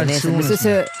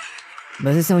 Nëse,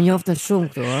 mëse se u njoftën shumë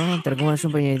këtu, treguan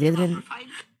shumë për njëri tjetrin.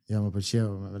 Ja, më pëlqeu,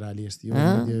 realisht. Jo,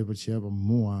 më pëlqeu, po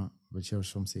mua pëlqeu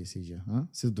shumë si gjë, ha?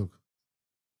 Si të duk?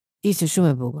 Ishte shumë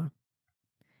e bukur.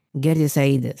 Gerti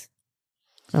Saides.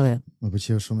 Okay. Më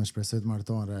pëlqeu shumë, shpresoj të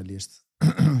martohen realisht.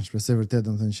 Shpresoj vërtet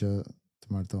domethënë që të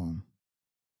martohen.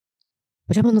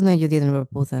 Po çfarë mund të ndonjë gjë tjetër në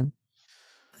përputhjen?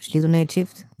 Është lidhur në një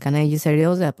çift? Ka ndonjë gjë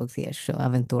serioze apo thjesht kështu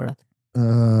aventurat?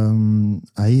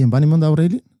 Ai e mbani mend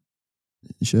Aurelin?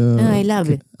 Që ai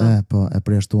labi. Po, e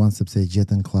përjashtuan sepse e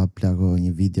gjetën klub plago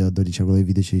një video, doli çarkulloi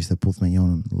video që ishte puth me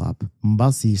njërin llap.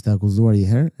 Mbasi ishte akuzuar një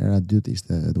herë, era dytë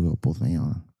ishte duke u puth me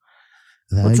njërin.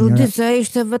 Po çudi se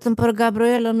ishte vetëm për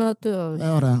Gabrielën aty.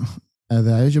 Ora,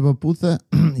 edhe ajo që po puthe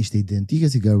ishte identike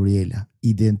si Gabriela.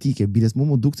 Identike, biles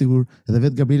mu duk sigur, edhe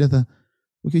vetë Gabriela tha,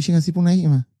 "Po kjo që nga si puna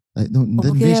ime."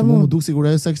 Në vesh mu duk sigur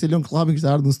ajo sa kishte lënë klubin kishte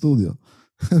ardhur në studio.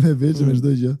 Me veç me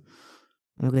çdo gjë.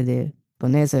 Nuk e di. Po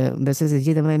nëse besoj se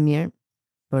gjithë më e mirë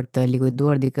për të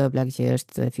likuiduar dikë plak që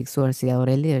është fiksuar si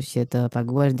Aureli është që të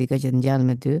paguash dikë që të ngjan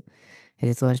me ty, e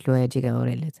të thuash luaja çika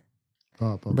Aurelit.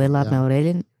 Po. Bëj llap me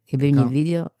Aurelin, i bëjmë një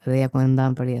video dhe ja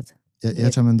komandam për jetë. Ja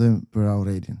çfarë mendojmë për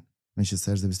Aurelin, me që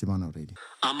s'është dhe musliman Aureli.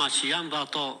 Ama që janë dhe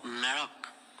ato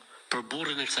merak për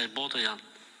burrin e kësaj bote janë.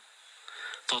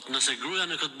 Thot nëse gruaja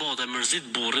në këtë botë e mërzit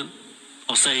burrin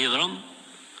ose e hidhron,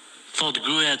 thot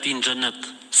gruaja e tij në xhenet,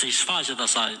 se i shfaqet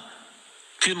asaj.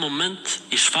 Ky moment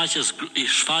i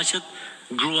shfaqet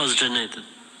gruas xhenetit.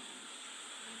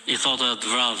 I thotë atë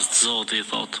vrasë Zoti, i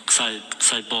thotë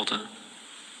kësaj bote.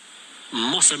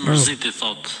 Mos e mërzit, i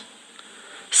thotë,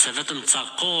 se vetëm ca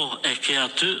kohë e ke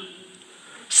aty,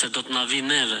 se do të na vi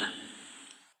neve.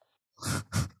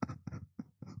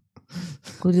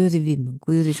 Ku do t'i vim?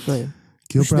 Ku do t'i shkojë?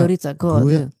 Kjo pra, Shdorica,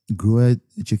 gruaja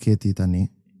që ke ti tani,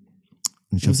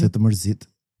 nëse të mërzit,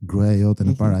 gruaja jote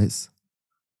në parajs,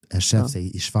 e shef se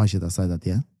i shfaqet asaj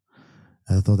atje,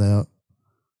 edhe thotë ajo,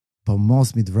 po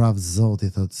mos mi të vrap Zoti,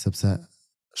 thotë, sepse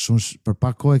shumë për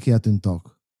pak kohë ke aty në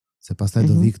tokë, se pastaj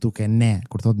do vi këtu ke ne,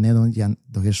 kur thotë ne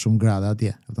do ke shumë grada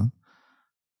atje, kupton?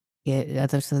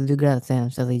 Ato 72 gradë,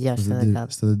 76,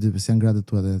 74. 72, pëse janë gradët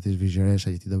tua dhe ti shvizheresha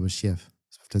që ti do bësh shef.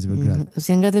 Flasim për gradë. Si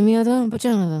janë gradë mia ato? Po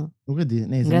çan ato? Nuk e di,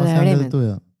 nejse, mos janë gradët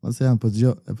tuaja. Mos janë, po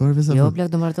dëgjoj, po rresa. Jo, plak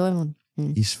do martohem unë.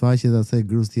 I shfaqet atë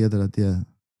grus tjetër atje.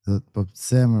 Po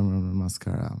pse më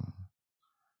maskara?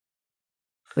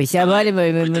 Po isha bali me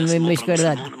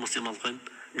shkërdat. Mos i mallkojnë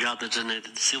gratë e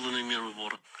xhenetit, silluni mirë me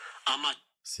burra. Ama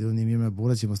silluni mirë me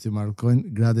burra që mos i mallkojnë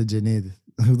gratë e xhenetit.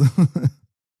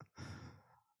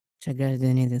 Çfarë gratë e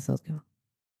xhenetit thotë kjo?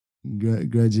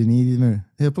 Gratë e xhenetit më.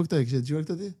 Po këtë e kishe dëgjuar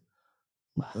këtë ti?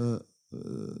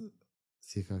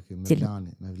 Si ka kjo me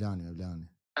vlani.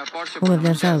 Po me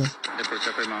vlan shalë. E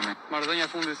përqepej mami. Marrëdhënia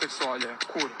fundi seksuale.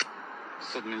 Kur?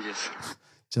 Sot mëngjes.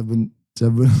 Ç'a bën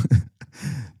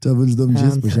çdo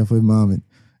mëngjes për shafoj mamin.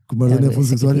 Ku marrëdhënia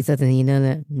fundi seksuale? Sakrificat e një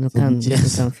nëne nuk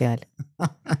kanë fjalë.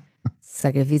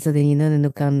 Sakrificat e një nëne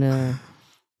nuk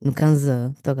kanë zë,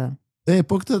 to kanë.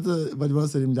 Po këtë të valbora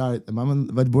se rimlarit. Mamën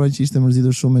valbora që ishte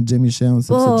mërzitur shumë me Xhemi Sheun,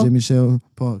 sepse Xhemi Sheu,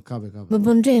 po, kape. Më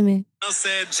bën Xhemi.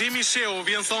 Nëse Xhemi Sheu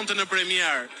vjen sonte në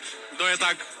premier, doja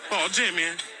ta, po, Xhemi.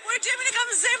 Po Xhemin e kam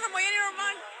në zemër, mo jeni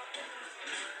normal.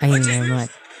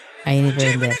 Ai jeni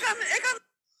përndes.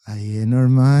 Ai e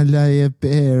normal, ai e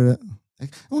perë.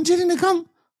 Unë Xhemin e kam.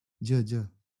 Gjë.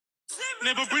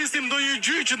 Ne po prisim ndonjë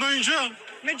gjyq, ndonjë gjë.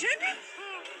 Me Xhemin?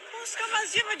 S'kam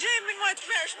asgjë me Xhemin, më të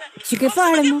mërshme. Çi ke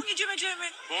fare më? Një gjë me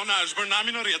Xhemin. Po na, është bërë nami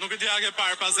në rrjet, nuk e di a ke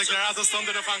parë pas deklaratës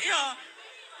sonte në fan. Jo.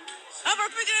 A për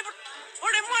pyetjen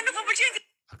e mua nuk më pëlqen.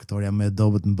 Aktoria më e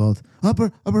dobët në botë. A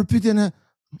për pyetjen e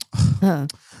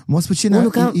mos pëlqen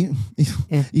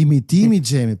imitimi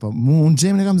Xhemi, po unë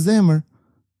Xhemin e kam zemër.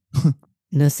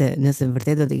 Nëse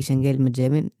vërtet do të kishe ngel me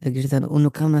Xhemin, do kishe thënë unë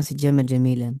nuk kam asgjë me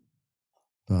Xhemilen.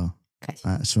 Po.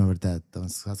 Shumë vërtet,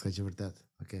 s'ka që vërtet.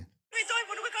 Okej.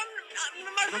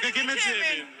 Nuk e ke me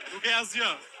Xhemin, nuk e asgjë.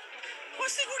 Po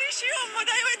sigurisht jo, më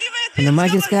da jo e di vetë. Në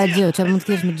marrë s'ka gjë, çfarë mund të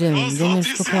kesh me Xhemin? Xhemi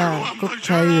s'ka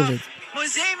ka yllit. Po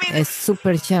Xhemin është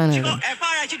super qanë. E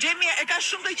para që Xhemi e ka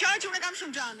shumë të qartë që unë e kam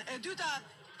shumë qanë. E dyta,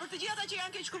 për të gjitha që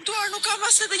janë keq kuptuar, nuk kam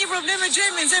as edhe një problem me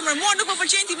Xhemin, zemër. Mua nuk më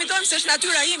pëlqen të imitojmë se është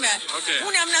natyra ime.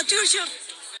 Unë jam natyrë që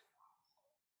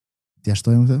T'ja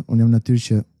shtojmë këtë? Unë jam natyrë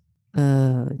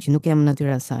që nuk jam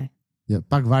natyra saj. Jo,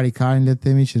 pak vari karin le të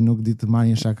themi që nuk di të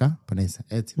marrë një shaka, po nejse,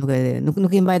 eci.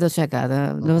 Nuk i mbaj dot shaka,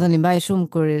 domethënë i mbaj shumë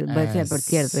kur bëj fjalë për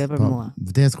tjerë, jo për mua.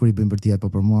 Vdes kur i bëjmë për tjerë, po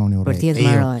për mua unë urrej. Për tjerë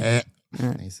marroj.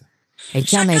 Nejse. E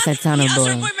qanë e salcano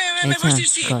bërë. E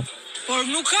qanë. Por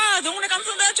nuk ka, dhe unë e kam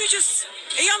thënë aty që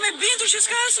e jam e bindur që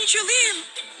s'ka asnjë qëllim.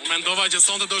 Unë mendova që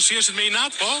sonte do shiheshit me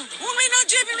inat, po? Unë me inat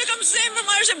Xhemin nuk kam zemër,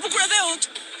 më është e bukur edhe ut.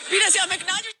 Pires jam e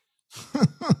kënaqur.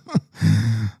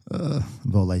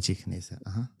 Bolla i qik, nejse.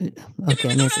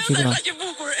 Okej, nejse, qikra.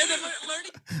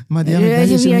 Madje jam e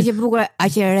kënaqur që mirë që bukur,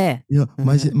 aq e re. Jo,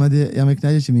 madje jam e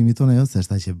kënaqur që më imiton ajo se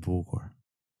është aq e bukur.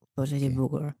 Po është aq e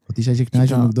bukur. Po ti isha aq e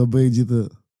kënaqur nuk do bëj gjithë.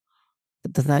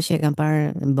 Të thash që e kam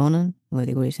parë në Bonën, nuk e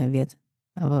di kur isha vjet.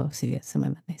 Apo si vjet, se më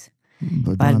nejse.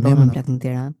 Pa Bonën plak në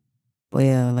Tiranë. Po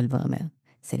e Valbona me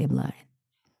Selimllarin.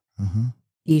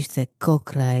 Ishte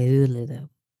kokra e yllit.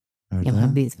 Jam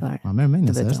habit fare. Ma merr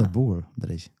mendja se është e bukur,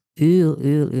 drejt.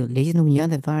 Yll, legjit nuk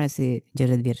njante fare si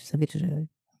 60 vjeç, sa vjeç është?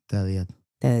 80.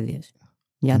 80 vjeç.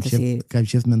 Njante si kam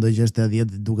qejf mendoj që është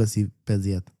 80, duket si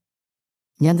 50.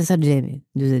 Njante sa Xhemi,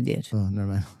 40 vjeç. Po,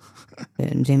 normal.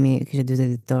 Xhemi kishte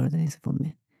 40 ditor tani së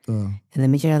fundmi. Po.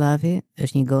 Edhe me Qerallafi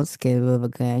është një gocë që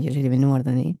BBVA që është eliminuar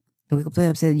tani. Nuk e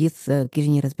kuptoja pse gjithë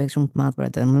kishin një respekt shumë të madh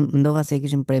për atë. Mendova se e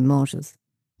kishin prej moshës.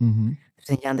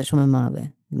 Se njante shumë e madhe.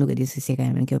 Nuk e di se si ka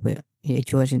emrin kjo, po e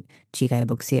quheshin çika e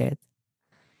boksierit.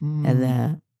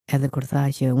 Edhe kur tha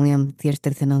që unë jam thjesht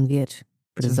 39 vjeç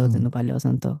për zotin në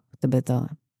palosën të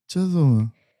betohen. Ç'e thua?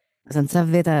 Sa ca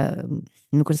veta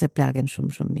nuk është se plaken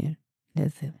shumë mirë. Le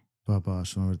të them. Po,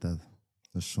 shumë vërtet.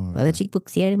 Është shumë. Po edhe çik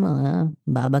boksieri më,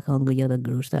 baba ka ngujë të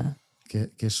grushta.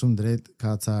 Ke shumë drejt,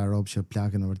 ka ca rob që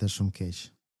plaken në vërtet shumë keq.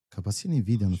 Ka pasi një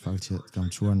video në fakt që kam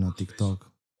çuar në TikTok.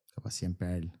 Ka pasi një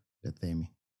perl, le të themi.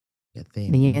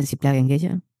 Me një si plaken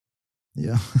keqe?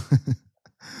 Jo.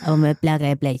 O me plaka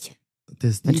e pleq. Të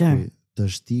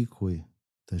shtikuj,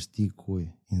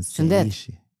 Shëndet.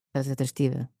 Pse të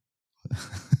shtive.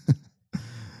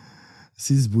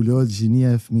 Si zbulohet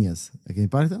gjinia e fëmijës. E keni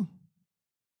parë këtë?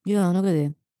 Jo, nuk e di.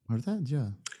 Vërtet, gjë.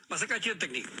 Pastaj ka qenë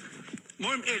teknik.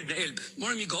 Morëm elb,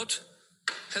 morëm një gotë,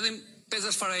 hedhim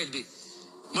 50 fara elbi.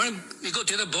 Marrim një gotë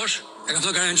tjetër bosh, e kam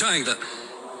thënë Karen Çani këtë.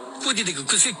 Ku di ti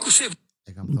kush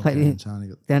E kam thënë Karen Çani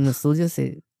këtë. Janë në studio si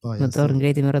në torë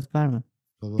ngreti me rrët parme.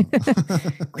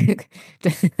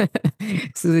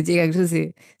 Studio që ka kështu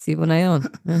si puna jonë.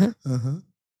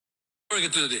 Por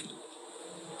këtë pyetje.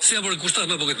 Si apo kushtat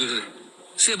më po këtë pyetje.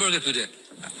 Si e bërë këtë pyetje?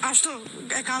 Ashtu,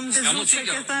 e kam dëgjuar se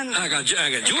ke thënë. A ka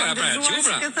gjuar pra.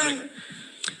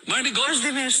 Marrim gotë.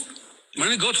 Vazhdimisht.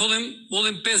 Marrim gotë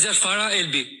hodhim 5-6 fara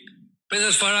elbi.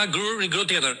 5-6 fara grur, një grua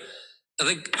tjetër.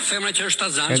 Edhe femra që është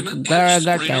tazanshme,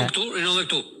 rinon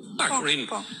këtu. Pak rin.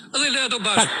 Edhe le ato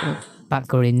bashkë.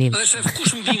 Pak rinim. Edhe shef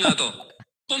kush mbi nga ato.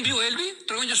 Po mbiu elbi,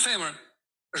 tregon që është femër.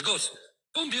 Është gocë.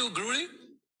 Po mbiu gruri,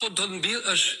 po do të mbi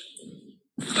është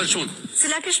çun.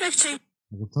 Cila kish me këçi?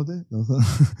 E kuptote? Do thonë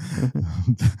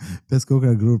 5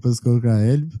 kokra grur, 5 kokra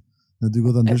elb, në 2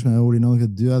 gota ndryshme e urinon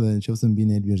këtë dyja dhe nëse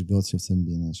mbin elbi është gocë, nëse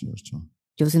mbin është çun.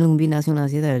 Nëse nuk mbin asnjë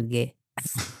tjetër është ge.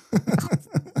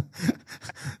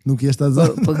 Nuk jeshtë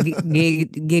azon. Po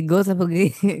ge gocë apo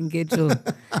ge çun?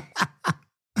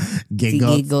 Ge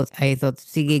gocë. Ai thot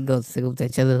si ge gocë, se kuptoj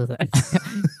çfarë do të thotë.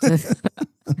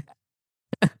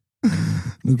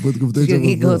 Nuk po të kuptoj çfarë.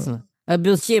 Ge gocë. A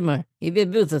byll shimër, i bie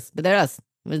byllës, pëderas.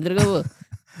 Më dërgovu.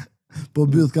 Po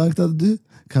byll kanë këta të dy?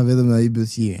 Ka vetëm ai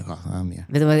byllësimi, ka, mirë.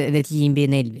 Vetëm edhe ti i mbi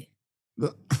në elbi.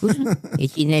 Kush? E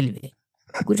ki në elbi.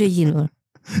 Kush e gjinë?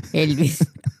 Elbi.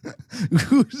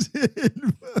 Kush e elbi?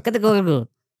 Këtë kokër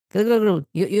gru.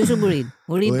 Jo shumë urin.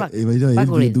 Urin pak. Pak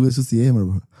urin. Duhet që si emër,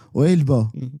 po. O elbo.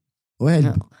 O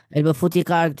elbo. Elbo futi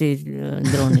karë këti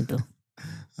ndroni tu.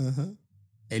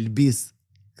 Elbis.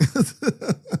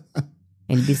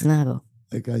 Elbis nako.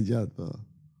 E ka gjatë, po.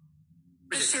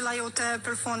 Këshilla jote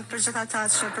për fond për gjithë ata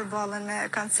që përballen me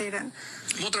kancerin.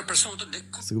 Motra person të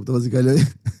se kuptova si kaloi.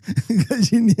 Ka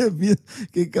qenë një vit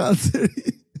ke kanceri.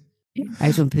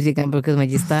 Ai shumë pyetje kanë për këtë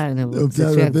magjistar në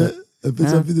E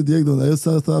pesha pyetje direkt don, ajo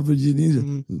sa tha për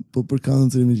gjinin, po për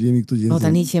kancerin me jemi këtu gjeni. Po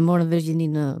tani që e morën vesh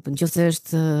gjinin, nëse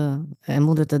është e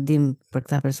mundet të dim për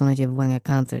këta persona që vuajnë nga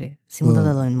kanceri, si mund ta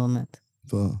dallojnë në moment.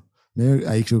 Po. Merr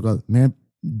ai kështu ka, merr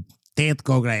 8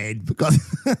 kokra elb.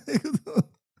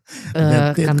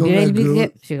 Kam bërë elbi,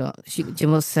 që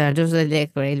mos se argjosh dhe lek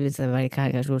për elbi se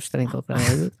varikari ka shku shtrin kokra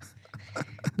elbi.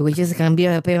 Duke që se kam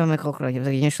bërë pema me kokra, që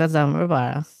përse ke një shtatë zamë për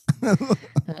para.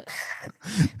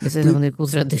 Nëse të mundi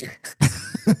kusra dy.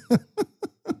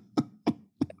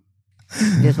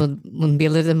 Nëse mund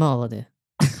bjellër dhe malë atë.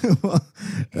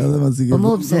 Po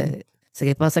më pëse, se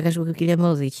ke pasa ka shku këkile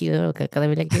mëllë, i qilë, ka dhe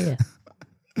me lekëja.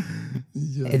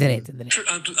 E drejtë.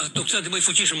 Ato kësa të më i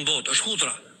fuqishë më botë, është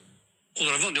hudra.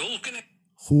 Hudra vëndi, këne.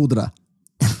 Hudra.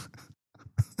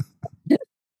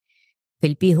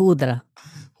 Felpi hudra.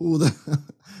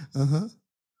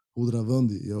 Hudra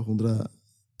vëndi, jo hudra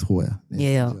tuaja.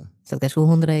 Jo, se të ka shku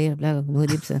hudra e plako, nuk e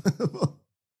di pse.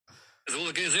 Dhe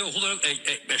hudra ke zeo, hudra,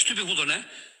 e shtypi hudra, ne?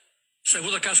 Se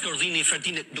hudra ka shkërdhini,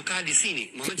 fertine, duka alisini.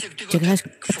 Moment që këtë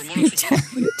formorën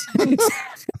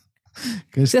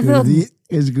Ka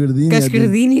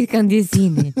shkërdhini ka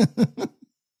ndjesini.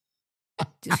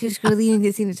 Që shkërdhini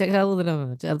ndjesini, që ka udhra më,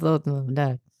 që a thotë më,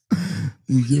 lakë.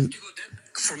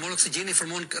 Formon oksigeni,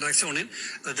 formon reakcionin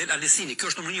dhe del alisini. Kjo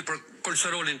është numër 1 për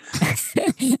kolesterolin.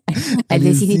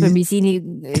 Alisini për misini,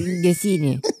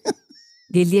 ndjesini.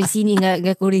 Del ndjesini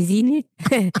nga korizini,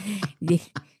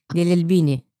 del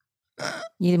elbini.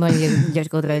 Njëri marrë 6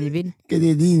 kotra elbin. Këtë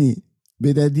edini,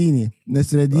 betadini,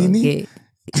 nësradini.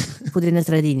 Putri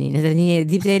nësradini e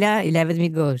dipte i la vetëm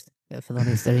i gosht. Fëllon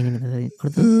historinë me të thënë.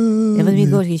 E vetëm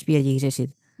i gosht i shpia që i kështë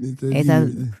shqit. E tha,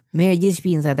 merë gjithë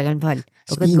shpinë, sa të kanë falë.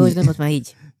 O këtë gosht në mos ma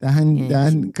hiqë. Da han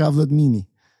kavlët mini.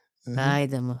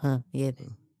 Hajde më, jepi.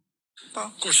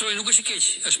 Kolesteroli nuk është i keq,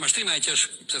 është mashtrima e që është,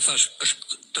 se thash, është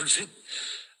trigliceridt.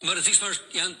 Më rrezikshme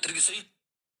janë trigliceridt.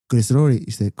 Kolesteroli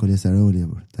ishte kolesteroli,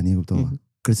 tani e kuptova.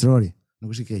 Kolesteroli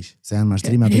nuk është i keq, se janë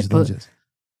mashtrima ato që thonë.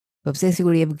 Po pse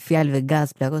sigur jep fjalëve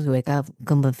gaz plako, se e ka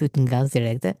këmbën fyt në gaz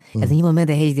direkte, edhe një moment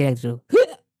e heq direkt kështu.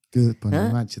 Ky po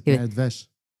normal që të merret vesh.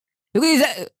 Nuk e di.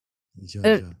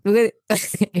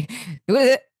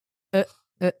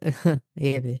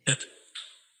 Jepi.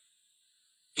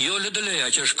 Jo lëdëleja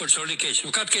që është kolesteroli keq,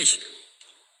 nuk ka të keq.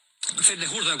 Filloi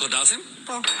hurdhën godasim.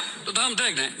 Po. Do ta ham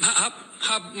drekne.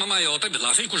 Hap mama jote me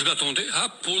llafi kush gatonti,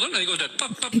 hap hurdhën ai godet.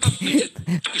 Pap.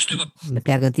 Me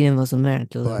plakën time mos u merr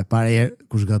këtu. Po e para herë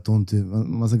kush gatonti,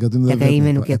 mos e gatojmë dhe. Ja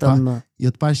ime nuk jeton më. Jo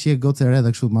të pash që gocë e re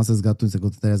dhe kështu mos e zgatojnë se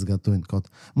gocët e re zgatojnë kot.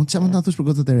 Mund të na thosh për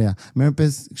gocët e reja. Merr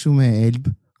 5 kështu me elb.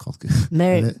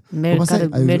 Merr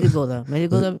goda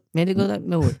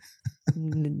me ujë.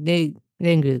 Ne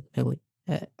ngrit me ujë.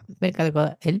 Merr ka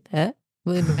goda elb,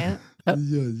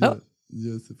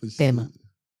 Jo, se po. Tema.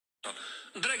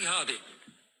 hadi.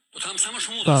 Do të ham sa më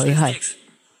shumë Po, i haj.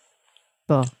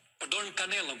 Po. Përdorim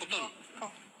kanellën, kupton?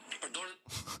 Përdorim.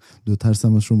 Duhet të hash sa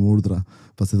më shumë urdhra,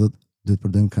 pasi duhet të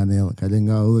përdojmë kanellë, kale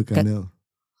nga udhë kanellë.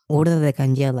 Urdhë dhe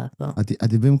kangjella, po. A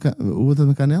ti bëjmë udhët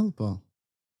me kanellë? Po.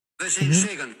 Dhe që i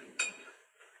shegën.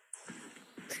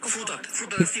 Frutat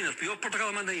e stinës, po jo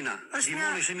portokalla mandarina.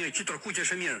 Limoni është mirë, qitër kuqe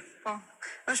është mirë. Po.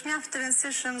 Është mjaft të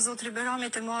rëndësishëm zot Liberami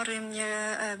të marrim një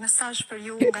mesazh për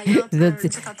ju nga jo për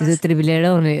gjithata.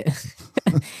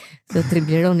 Zot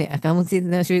Tribleroni, a ka mundësi të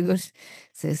na shpjegosh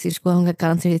se si shkuan nga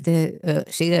kanceri te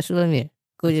shega shumë mirë?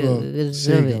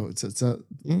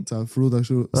 Ca fruta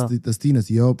kështu të stinës,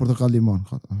 jo portokall limon.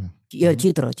 Jo,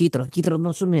 qitro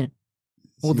më shumë mirë.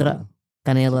 Udra,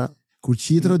 kanella. Kur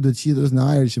qitro, duhet qitrosh në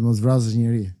ajër që mos vrasësh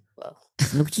njëri.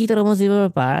 Nuk qitro mos i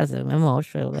vërë para, se me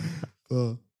moshë. Po.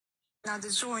 Na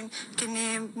dëgjojnë, keni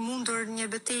mundur një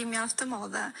betejë mjaft të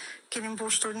madhe, keni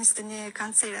mbushur 21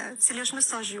 kancere. Cili është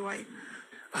mesazhi juaj?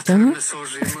 Atë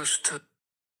mesazhi im është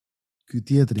Ky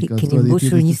tjetri ka keni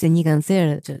mbushur 21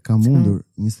 kancere. Ka mundur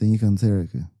 21 kancere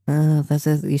kë.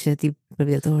 Thasë ishte tip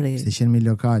përvjetore. Se qenë mi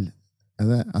lokal,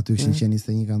 edhe aty kishin qenë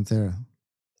 21 kancere.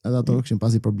 Edhe ato kishin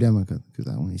pasi probleme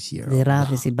këta unë i shiro. Dhe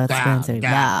rafi si Bud Spencer.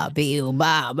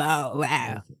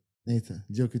 Nejte,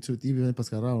 gjo këtë që tipi pas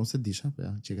ka rarë, unë se disha, po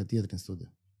ja, që ka tjetër në studio.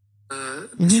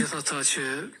 gjithë ata që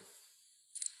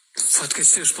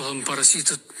fatkeqësisht po thëmë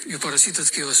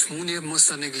parasitët kjo smundje, mos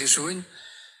ta neglizhojnë.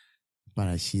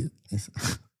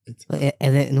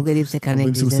 Edhe nuk e di pse ka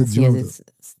neglizhencë.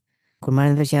 Kur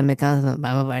marrin vesh janë me kanë,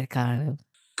 më varë kanë.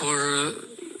 Por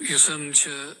ju them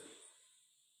që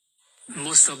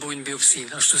mos ta bojnë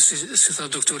biopsinë, ashtu si tha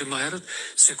doktori më herët,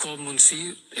 se ka mundësi,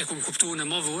 e kum kuptuar në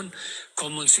më vonë, ka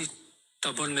mundësi ta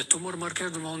bën me tumor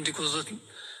marker, domethënë diku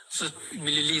 10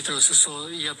 mililitra ose so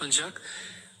japën gjak,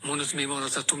 mundet me marrë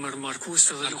ata tumor markus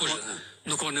edhe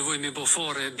nuk ka nevojë me bë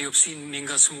fare biopsinë me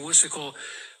ngacmuar se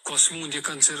ka smundje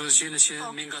kancerogjene që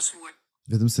me ngacmuar.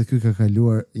 Vetëm se ky ka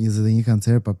kaluar 21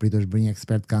 kancer pa pritur është bërë një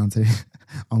ekspert kanceri,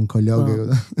 onkolog.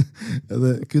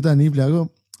 Edhe ky tani plago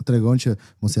tregon që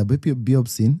mos ja bëj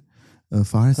biopsin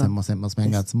fare se mos më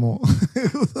ngacmo.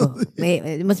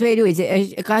 Mos më luaj,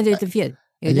 është kancer të fjet.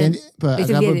 Po,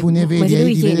 ka për punë vetë,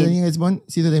 ai vetë një ngacmon,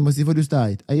 si të mos i folus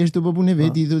tajt. Ai është të punë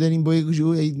vetë, i thotë tani bëj kështu,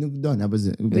 ai nuk don, apo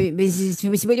zë. Si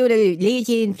bëj luaj, leje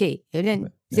që në flet.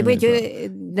 Si bëj që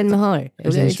dën më har.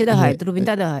 Që të haj, trupin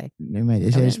ta haj. Normal,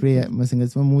 është shpreha mos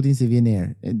ngacmo mutin se vjen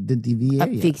erë. Do t'i vijë.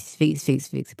 Fix.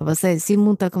 Po pastaj si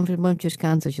mund ta konfirmojmë që është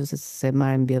kancer që se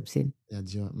marrim biopsin? Ja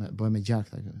dëgjoj, bëjmë me gjak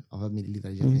atë, 10 ml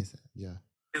gjak nëse. Ja.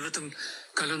 Vetëm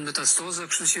kalon metastaza,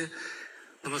 kështu që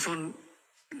domethënë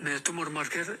me tumor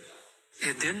marker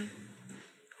e din,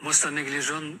 mos ta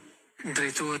neglizhon,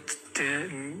 drejtohet te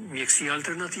mjekësia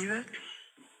alternative,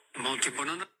 mund t'i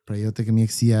punon. Pra jo tek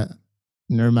mjekësia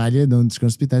normale, do të shkon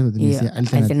në spital me mjekësia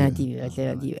alternative.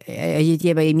 Ai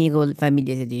jeti e miku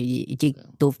familjes së tij, i çik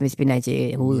tof me spinaqe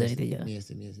hullë këtë gjë.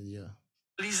 Mirë, jo.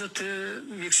 Analizat e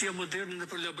mjekësia moderne në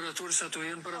për laborator sa ato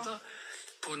janë për ata,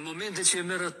 po në momentin që e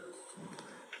merret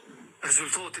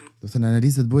rezultatin. Do të thënë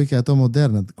analizat bëj ke ato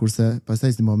modernat, kurse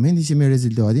pastaj në momentin që merr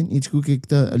rezultatin, i çku ke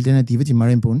këtë alternative që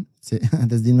marrin punë, se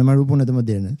ata s'din me marrë punë të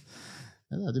moderne.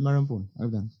 Edhe aty marrin punë,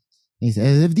 Arbana. Nëse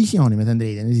edhe vdisjoni me të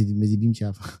drejtën, me zi bim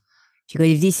qafë. Shikoj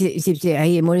i vdisi sepse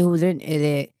ai e mori hudrën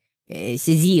edhe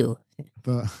se ziu.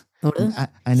 Po.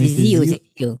 Ziu.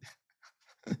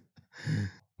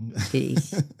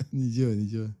 Një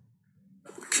gjë.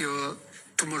 Kjo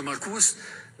tumor markues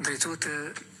drejtohet te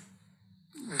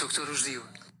doktor Uzdiu.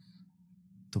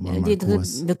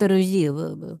 Doktor Uzdiu.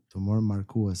 Tumor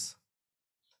markues.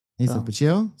 Nëse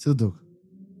pëlqeu, si do duk?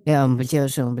 Ja, më pëlqeu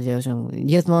shumë.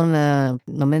 Gjithmonë në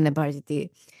momentin e parë që ti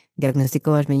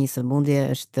diagnostikohesh me një sëmundje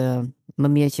është më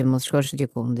mirë që mos shkosh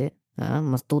gjikundi,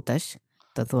 mos tutesh,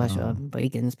 të thuash po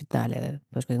ikë në spital edhe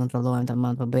po shkoj kontrollohem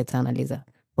tamam, po bëhet analiza.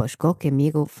 Po shko ke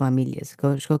miku familjes,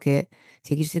 shko ke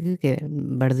si kishte ky ke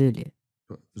bardhyli.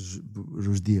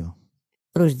 Ruzdio.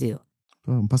 Po,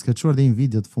 më pas ka çuar dhe një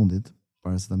video të fundit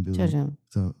para se ta mbyllim. Çfarë?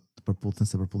 Të përputhën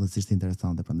se ishte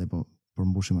interesante, prandaj po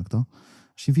përmbushim me këto.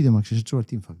 Është një video më kishte çuar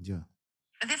ti në fakt gjë.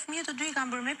 Dhe fëmijët të dy i kanë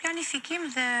bërë me planifikim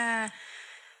dhe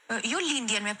jo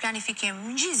lindjen me planifikim,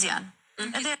 ngjizjen.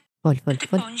 Edhe Fol.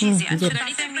 Ngjizjen.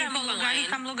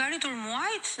 Kam llogaritur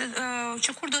muajt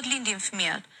që kur do të lindin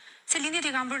fëmijët. Se lindjet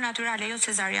i kanë bërë natyrale, jo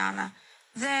cezariane.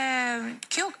 Dhe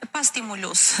kjo pas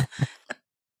stimulus.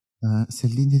 Se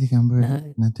lindjet i kanë bërë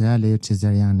natyrale, jo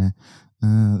cezariane.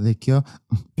 Dhe kjo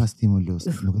pas stimulus.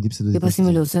 Nuk e di pse do të. Pas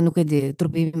stimulus, nuk e di.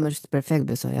 Trupi im është perfekt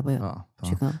besoj apo jo.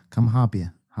 Po. Kam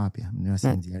hapje, në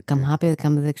rastin e tjetër. Kam hapje,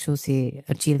 kam edhe kështu si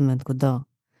achievement kudo.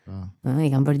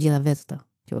 I kam bërë gjitha vetë këto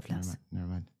që po flas.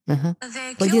 Normal. Dhe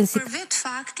kjo për vetë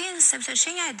faktin, sepse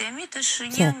shenja e demit është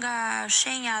një nga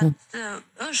shenjat,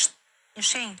 është një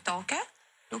shenjë toke,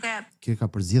 duke... Kjo ka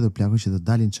përzgjedhur plaku që të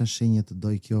dalin çfarë shenje të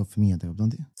doj kjo fëmija, e kupton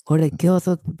ti? Ore, kjo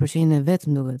thot për shenjën e vet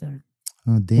më duket.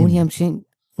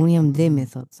 Unë jam demi,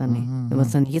 thot tani.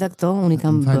 Domethënë gjitha këto unë i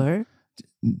kam bërë.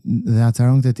 Dhe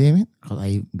acaron këtë temin?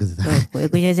 Ai gazetar. Po, e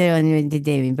ku që acaron këtë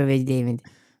temin përveç demit.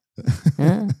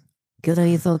 Kjo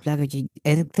tani thot plaka që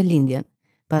edhe këtë lindjen,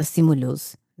 pas stimulus,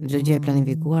 çdo gjë e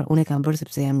planifikuar, unë e kam bërë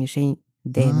sepse jam një shenjë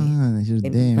demi. Që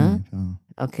është demi.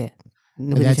 Okej.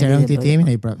 Nuk e acaron këtë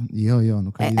temin ai pra. Jo,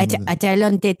 nuk ka lidhje.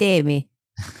 Acaron këtë temi.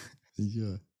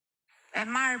 Jo. E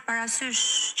marr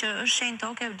parasysh që është shenjë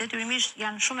toke, detyrimisht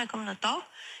janë shumë e këmbë në tokë,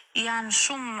 janë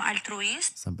shumë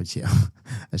altruist. Sa pëlqeu.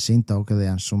 Është shenjë toke dhe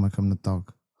janë shumë e këmbë në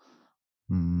tokë.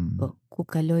 Po, ku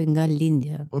kaloi nga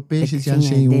lindja? Po peshqit janë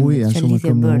shenjë uji, janë shumë e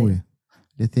këmbë në ujë.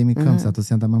 Le themi këmbë, sa ato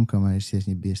janë tamam këmbë, është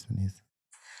thjesht një bisht për njësë.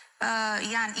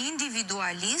 Janë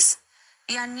individualist,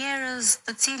 janë njerëz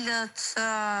të cilët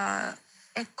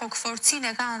e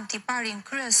kokforcinë e kanë tiparin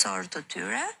kryesor të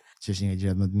tyre. Që është një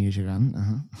gjërat më të mirë që kanë.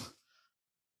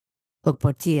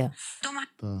 Kokforcia.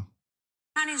 Po.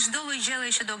 Hani çdo lloj gjelle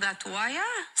që do gatuaja,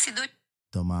 si do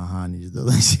Do ma hani çdo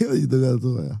lloj gjelle që do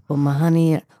gatuaja. Po ma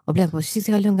hani, o plak, po si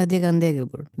kalon nga dega ndege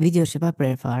kur. Video është e pa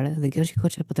prerë fare dhe kjo shiko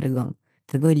çfarë po tregon.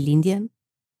 Tregoj lindjen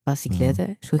pas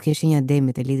siklete, shkoj ke shenja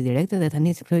demit e lidhë direkte dhe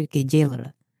tani shkoj ke gjellëra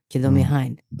që do mi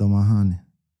hajnë. Do ma hani.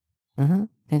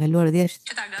 Ka kaluar 10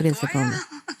 sekonda.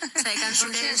 Se e kanë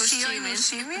shkruar shijojnë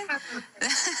ushimin.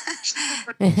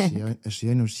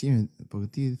 Shijojnë ushimin, po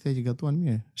ti the që gatuan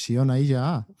mirë. Shijon ai që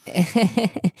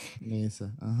Nëse,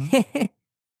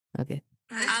 Okej.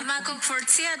 Ama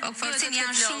kokforcia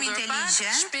janë shumë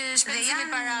inteligjent dhe janë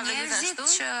parave gjithashtu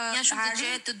që janë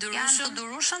shumë të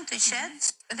durueshëm, të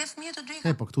qetë dhe fëmijët të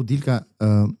dy. Po këtu dilka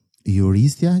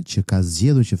juristja që ka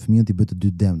zgjedhur që fëmijët i bëjë të dy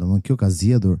dem. Domethënë kjo ka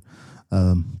zgjedhur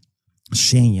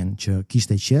shenjen që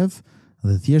kishte qef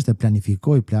dhe thjesht e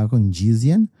planifikoi plakun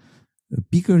ngjizjen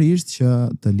pikërisht që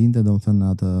të linte domethënë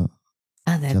atë.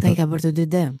 Dhe ata i ka bërë të dy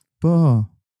dem. Po.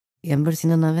 Jam bërë si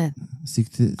nëna vet. Si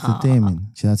këtë temin,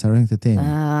 që acarojnë këtë temin.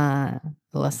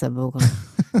 Po sa bukur.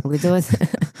 Më kujtohet.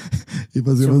 I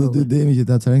pasur të dy demi që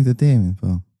të acarojnë këtë temin,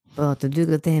 po. Po, të dy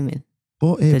këtë temin.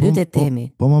 Po,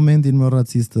 po momentin më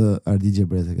racist të Ardi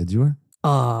Gjebrese, ke dëgjuar?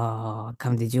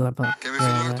 Kam dëgjuar, po. Kemi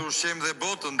filluar të ushqejmë dhe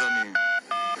botën tani.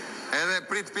 Edhe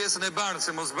prit pjesën e bardhë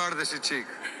se mos bardhesh i çik.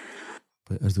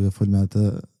 Po, është duke fol me atë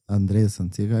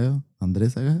Andresën, si ka ajo?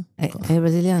 Andresa ka? Ai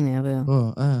braziliani apo jo? Po,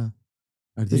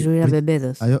 Zhurja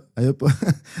bebetës. Ajo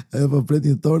po pret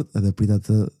një tort edhe prit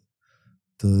atë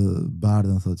të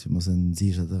bardhën, thotë që mos e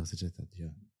nxish atë, siç e thotë.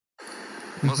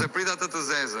 Mos e prit atë të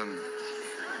zezën.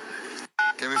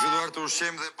 Kemi filluar të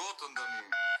ushqejmë dhe botën tani.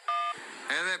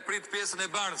 Edhe prit pjesën e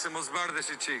bardhë se mos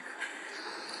bardhesh i çik.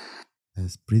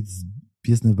 Prit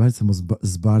pjesën e bardhë se mos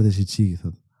zbardhesh i çik,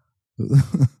 thotë.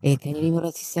 Ka njëri më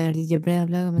racist se Ardi Gjebrea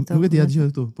vllaga me to. Nuk e di atë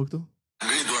gjë këtu, po këtu.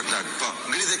 Ngri duart lart, po.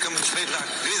 Ngri dhe këmbët shpejt lart.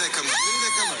 Ngri dhe këmbët.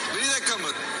 Ngri dhe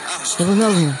këmbët. Çfarë po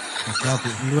vallë?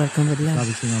 Duar këmbët lart.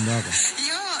 Kapi që nga mbrapa.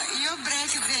 Jo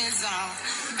brek veza.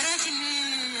 Brekini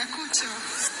akuço.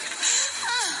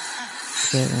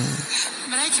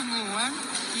 Brek mua.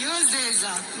 Jo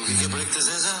zeza. Nuk i ke brek të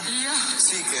zeza? Jo.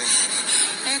 Si ke?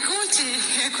 Ekuçi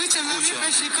më mi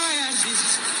shikoj Ardi.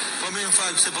 Po më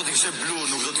fal pse po të kishe blu,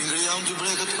 nuk do t'i ngrija unë ty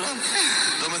brekët prapë.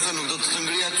 Do me thënë, nuk do të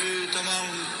ngrija ty tamam.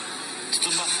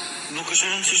 Nuk është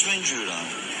e rëndësishme ngjyra.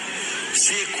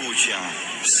 Si e kuqja,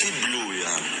 si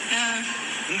bluja.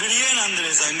 Ngrijen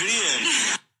Andresa, ngrijen.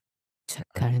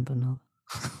 Çfarë po no?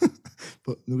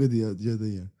 Po nuk e di atë gjë të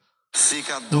tjerë. Si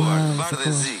ka duart, bardhë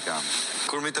e zi ka.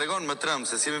 Kur mi tregon më trëm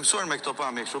se si mi mësuar me këto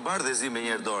pamje, kështu bardhë e zi me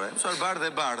njëherë dore. Mësuar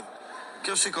bardhë e bardhë.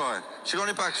 Kjo shikohet.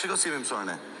 Shikoni pak, shiko si mi mësuar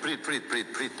ne. Prit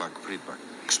pak.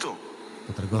 Kështu.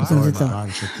 Po tregon se është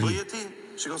bardhë që ti. Po jeti,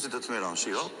 shiko si të të meron,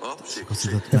 shiko. Shiko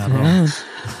si të të meron.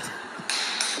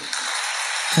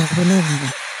 Po ne.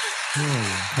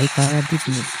 Ai ka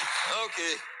ditë.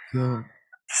 Okej. Kjo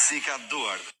si ka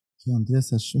duart. Kjo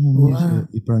Andresa shumë mirë që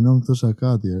i pranon këto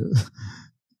shakati.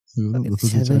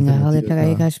 Nga halli plaka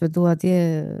i ka shpëtuar atje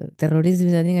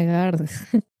terrorizmi tani nga ka ardhur.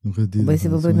 Nuk e di. Po si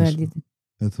po bëj me Ardit.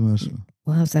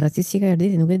 Wow, sa racist që ka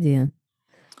Arditi, nuk e di.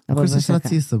 Nuk është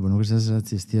racist, po nuk është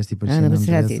racist, ti është i pëlqen. Nuk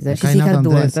është racist, është si ka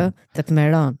duart të të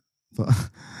meron. Po.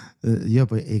 Jo,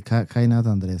 po ka i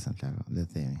natë Andresën, plako, le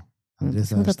të themi.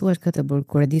 Andresa. Nuk tatuash këtë, por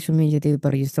kur e di shumë mirë që ti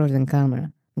po regjistrohesh në kamerë.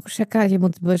 Nuk është shaka që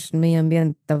mund të bësh në një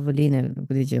ambient tavoline,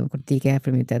 nuk di që kur ti ke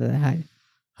afërmitet dhe haj.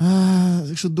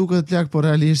 Kështu duket plak, po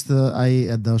realisht ai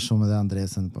e do shumë edhe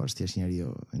Andresën, po është thjesht njeriu,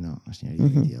 është njeriu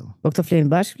i tillë. Po këto flemin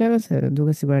bashkë plako se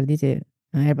duket sikur Arditi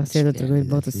Herë pas herë do të rregoj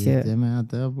botës që Ti me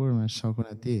atë por me shokun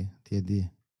e ti e di.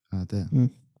 Atë.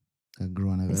 Ka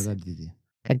gruan e vet Didi.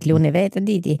 Ka glun e vet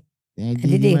Didi.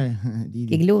 Didi.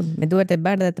 Ti glun me duart e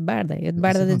bardha dhe të bardha, jo të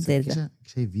bardha dhe të zeza.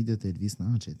 Kishte video të Elvis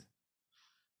Naçit.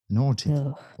 Noçit.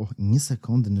 Po 1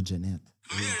 sekondë në xhenet.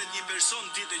 Merret një person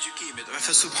ditë e gjykimit.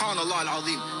 Fa subhanallahu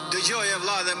alazim. Dëgjoje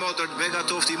vëlla dhe motër të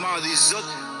begatofti i madh i Zot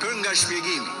për nga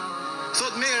shpjegimi.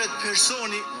 Thot merret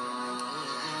personi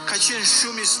ka qenë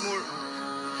shumë i smur,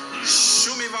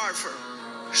 shumë i varfër,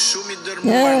 shumë i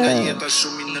dërmuar nga jeta,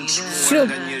 shumë i nënçmuar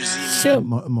nga njerëzimi.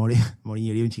 Mori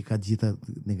njeriu që ka të gjitha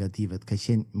negativet, ka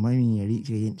qenë më një njeri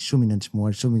që ka qenë shumë i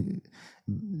nënçmuar, shumë i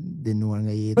dënuar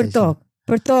nga jeta.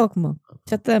 Për tokë më,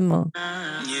 që të më.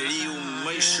 Njeriu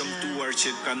më i shëmtuar që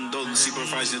ka ndodhur në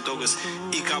sipërfaqen e tokës,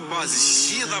 i ka pas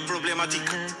gjitha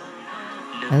problematikat.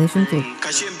 Edhe shumë ti. Ka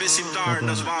qenë besimtar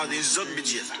në zbardhin Zot mbi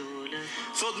gjitha.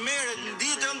 Thot merret në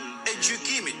ditën e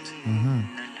gjykimit.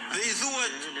 Dhe i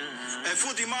thuhet e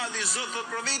futi madhi Zot thot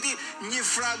profeti një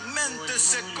fragment të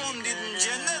sekondit në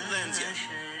xhenet dhe në zjarr.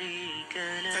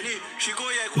 Tani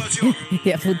shikoja ekuacion.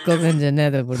 Ja fut kokën në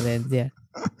xhenet për të nxjerr.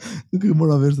 Nuk e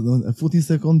mora vesh domethënë e fut një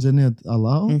sekond xhenet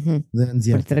Allahu dhe në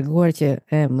zjarr. Për treguar që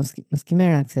mos ki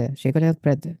merr akse, shikoj atë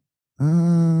pret.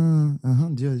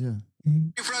 Gjë.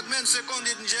 Një fragment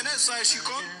sekondit në xhenet sa e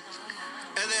shikon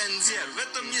edhe e nxjerr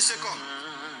vetëm 1 sekond.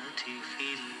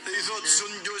 Dhe i thot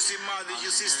sun gjusi madhi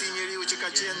gjithësisht i njeriu që ka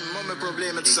qenë më me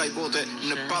problemet të saj bote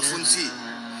në pafundësi,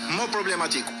 më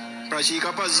problematiku. Pra që i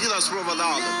ka pas gjitha sprova dhe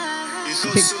allët. I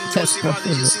thot sun gjusi madhi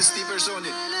gjithësisht i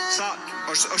personi. Sa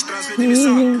është transmetimi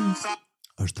sakt.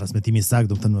 Është transmetimi sakt,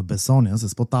 do të thënë më besoni, se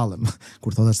s'po tallem.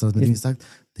 Kur thotë është transmetimi sakt,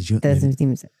 dëgjoj.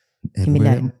 Transmetimi sakt. E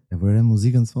vëre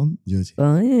muzikën së fond? Gjoqi.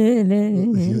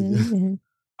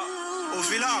 O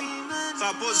filan, tha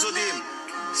po zotim,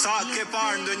 tha ke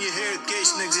parë ndonjëherë të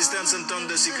keq në ekzistencën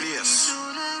tënde si krijes.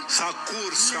 Tha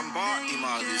kur s'kam pa i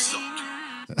madhi Zot.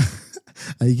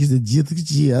 Ai kishte gjithë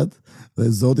këqijat dhe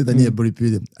Zoti tani e bëri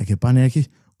pyetje. A ke pa ndonjëherë keq?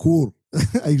 Kur?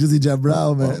 Ai kishte si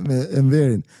Xhabrau me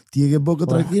Enverin. Ti e ke bë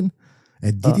këtë rakin? E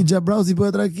diti Xhabrau si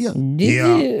bëhet rakia?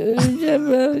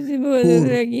 Xhabrau si bëhet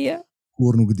rakia?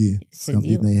 Kur nuk di, s'kam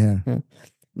ditë ndonjëherë.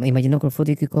 Më imagjino kur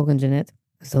futi ky kokën në xhenet,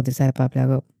 Zoti sa e pa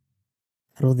plako.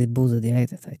 Rudhi buzë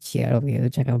direkt, tha, "Qero,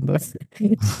 çka kam bërë?"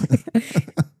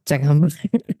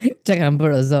 Çka kam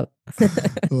bërë o Zot.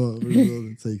 Po,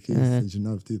 vërtet, sa i keq, që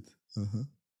na vtit.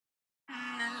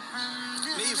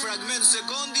 Me një fragment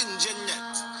sekondit në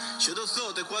xhenet, që do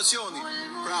thotë ekuacioni,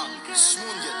 pra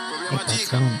smundjet,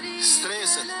 problematika,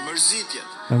 streset, mërzitjet,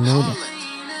 hallet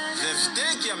dhe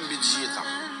vdekja mbi të gjitha.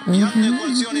 Janë në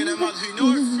ekuacionin e madh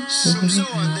hyjnor,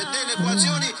 shumësohen dhe del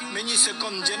ekuacioni me 1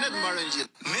 sekond në xhenet mbarojnë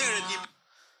gjithë. Merret një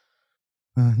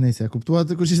Nëse, kuptua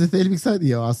të kush ishte thelbi kësaj?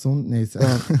 Jo, asun, nëse.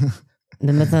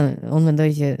 Domethënë, unë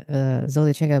mendoj që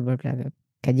Zoti çka ka bërë plakë.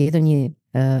 Ka gjetur një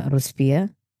ruspie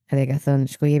edhe ka thënë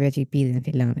shkoj jepja që i pidhin në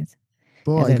filanit.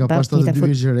 Po, ai ka pas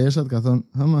 72 gjereshat, ka thënë,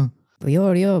 "Hëmë." Po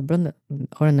jo, brenda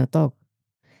orën në tokë.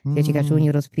 Kjo që ka shkuar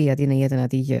një rospi aty në jetën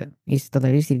atij që ishte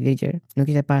totalisht i vegjël, nuk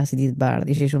ishte para si ditë bardh,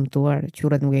 ishte i shumtuar,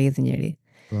 qurrat nuk e hedhin njëri.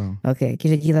 Po. Okej,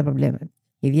 kishte gjitha problemet.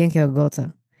 I vjen kjo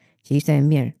goca që ishte e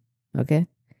mirë, okej?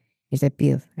 Ishte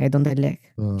pidh, ai donte lek,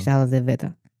 ishte hadhe dhe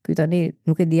veta. Ky tani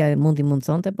nuk e dia mund t'i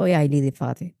mundsonte, po ja i lidhi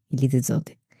fati, i lidhi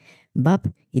Zoti. Bap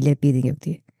i le pidhin kjo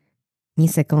këtij. 1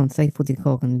 sekond sa i futi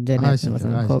kokën në xhenet,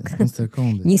 domethënë kokën. 1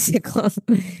 sekondë. 1 sekond.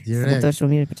 Direkt. Të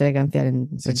shumë mirë për çka kanë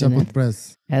fjalën. Si çapo të pres.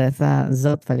 Edhe tha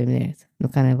Zot faleminderit.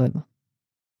 Nuk ka nevojë më.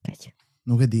 Kaq.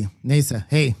 Nuk e di. Nëse,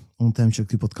 hey, unë them që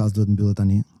ky podcast duhet mbyllet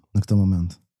tani në këtë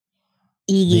moment.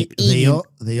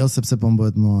 Dhe jo sepse po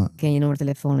bëhet më. Ke një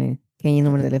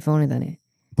numër telefoni tani.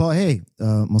 Po, hey,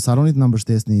 mos harroni të na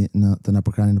mbështesni të na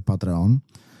përkrahani në Patreon.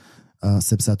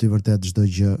 Sepse aty vërtet çdo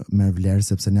gjë merr vlerë,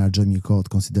 sepse ne harxojmë një kohë të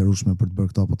konsiderueshme për të bërë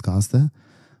këto podcaste,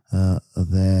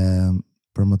 dhe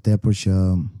për më tepër që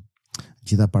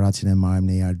gjitha paratë që ne marrim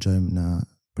ne i harxojmë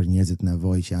për njerëzit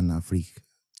nevojë që janë në Afrikë,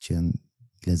 që janë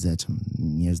lezetshëm,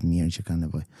 njerëz të mirë që kanë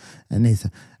nevojë. Nëse,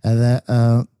 edhe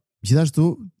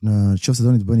gjithashtu, nëse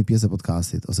doni të bëni pjesë e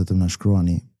podcastit ose të na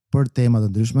shkruani për tema të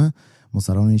ndryshme, mos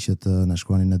harroni që të na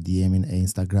shkruani në DM-in e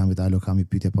Instagramit alo kami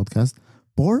pyetje podcast.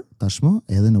 Por, tashmë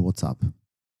edhe në WhatsApp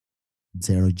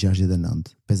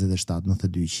 069 57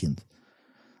 92 100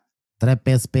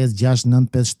 355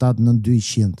 69 57 92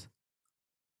 100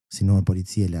 si numër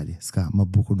policie, Lali, s'ka, më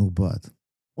bukur nuk bëhet.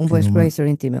 Unë po e shkruaj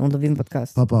historinë time, unë do vim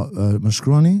podcast. Po, më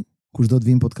shkruani, kush do të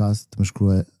vim podcast, të më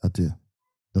shkruaj aty.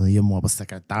 Do të jo mua për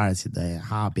sekretare që do e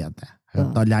hapi atë.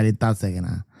 Do Lali ta se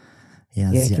kena.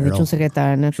 Kemi qenë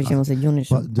sekretare në, kështu që mos e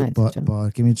gjunish. Po,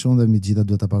 kemi qenë dhe mi gjitha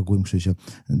duhet ta paguajmë, kështu që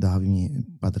do hapim një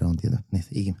Patreon tjetër.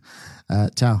 Nëse Ikim.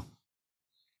 Ciao.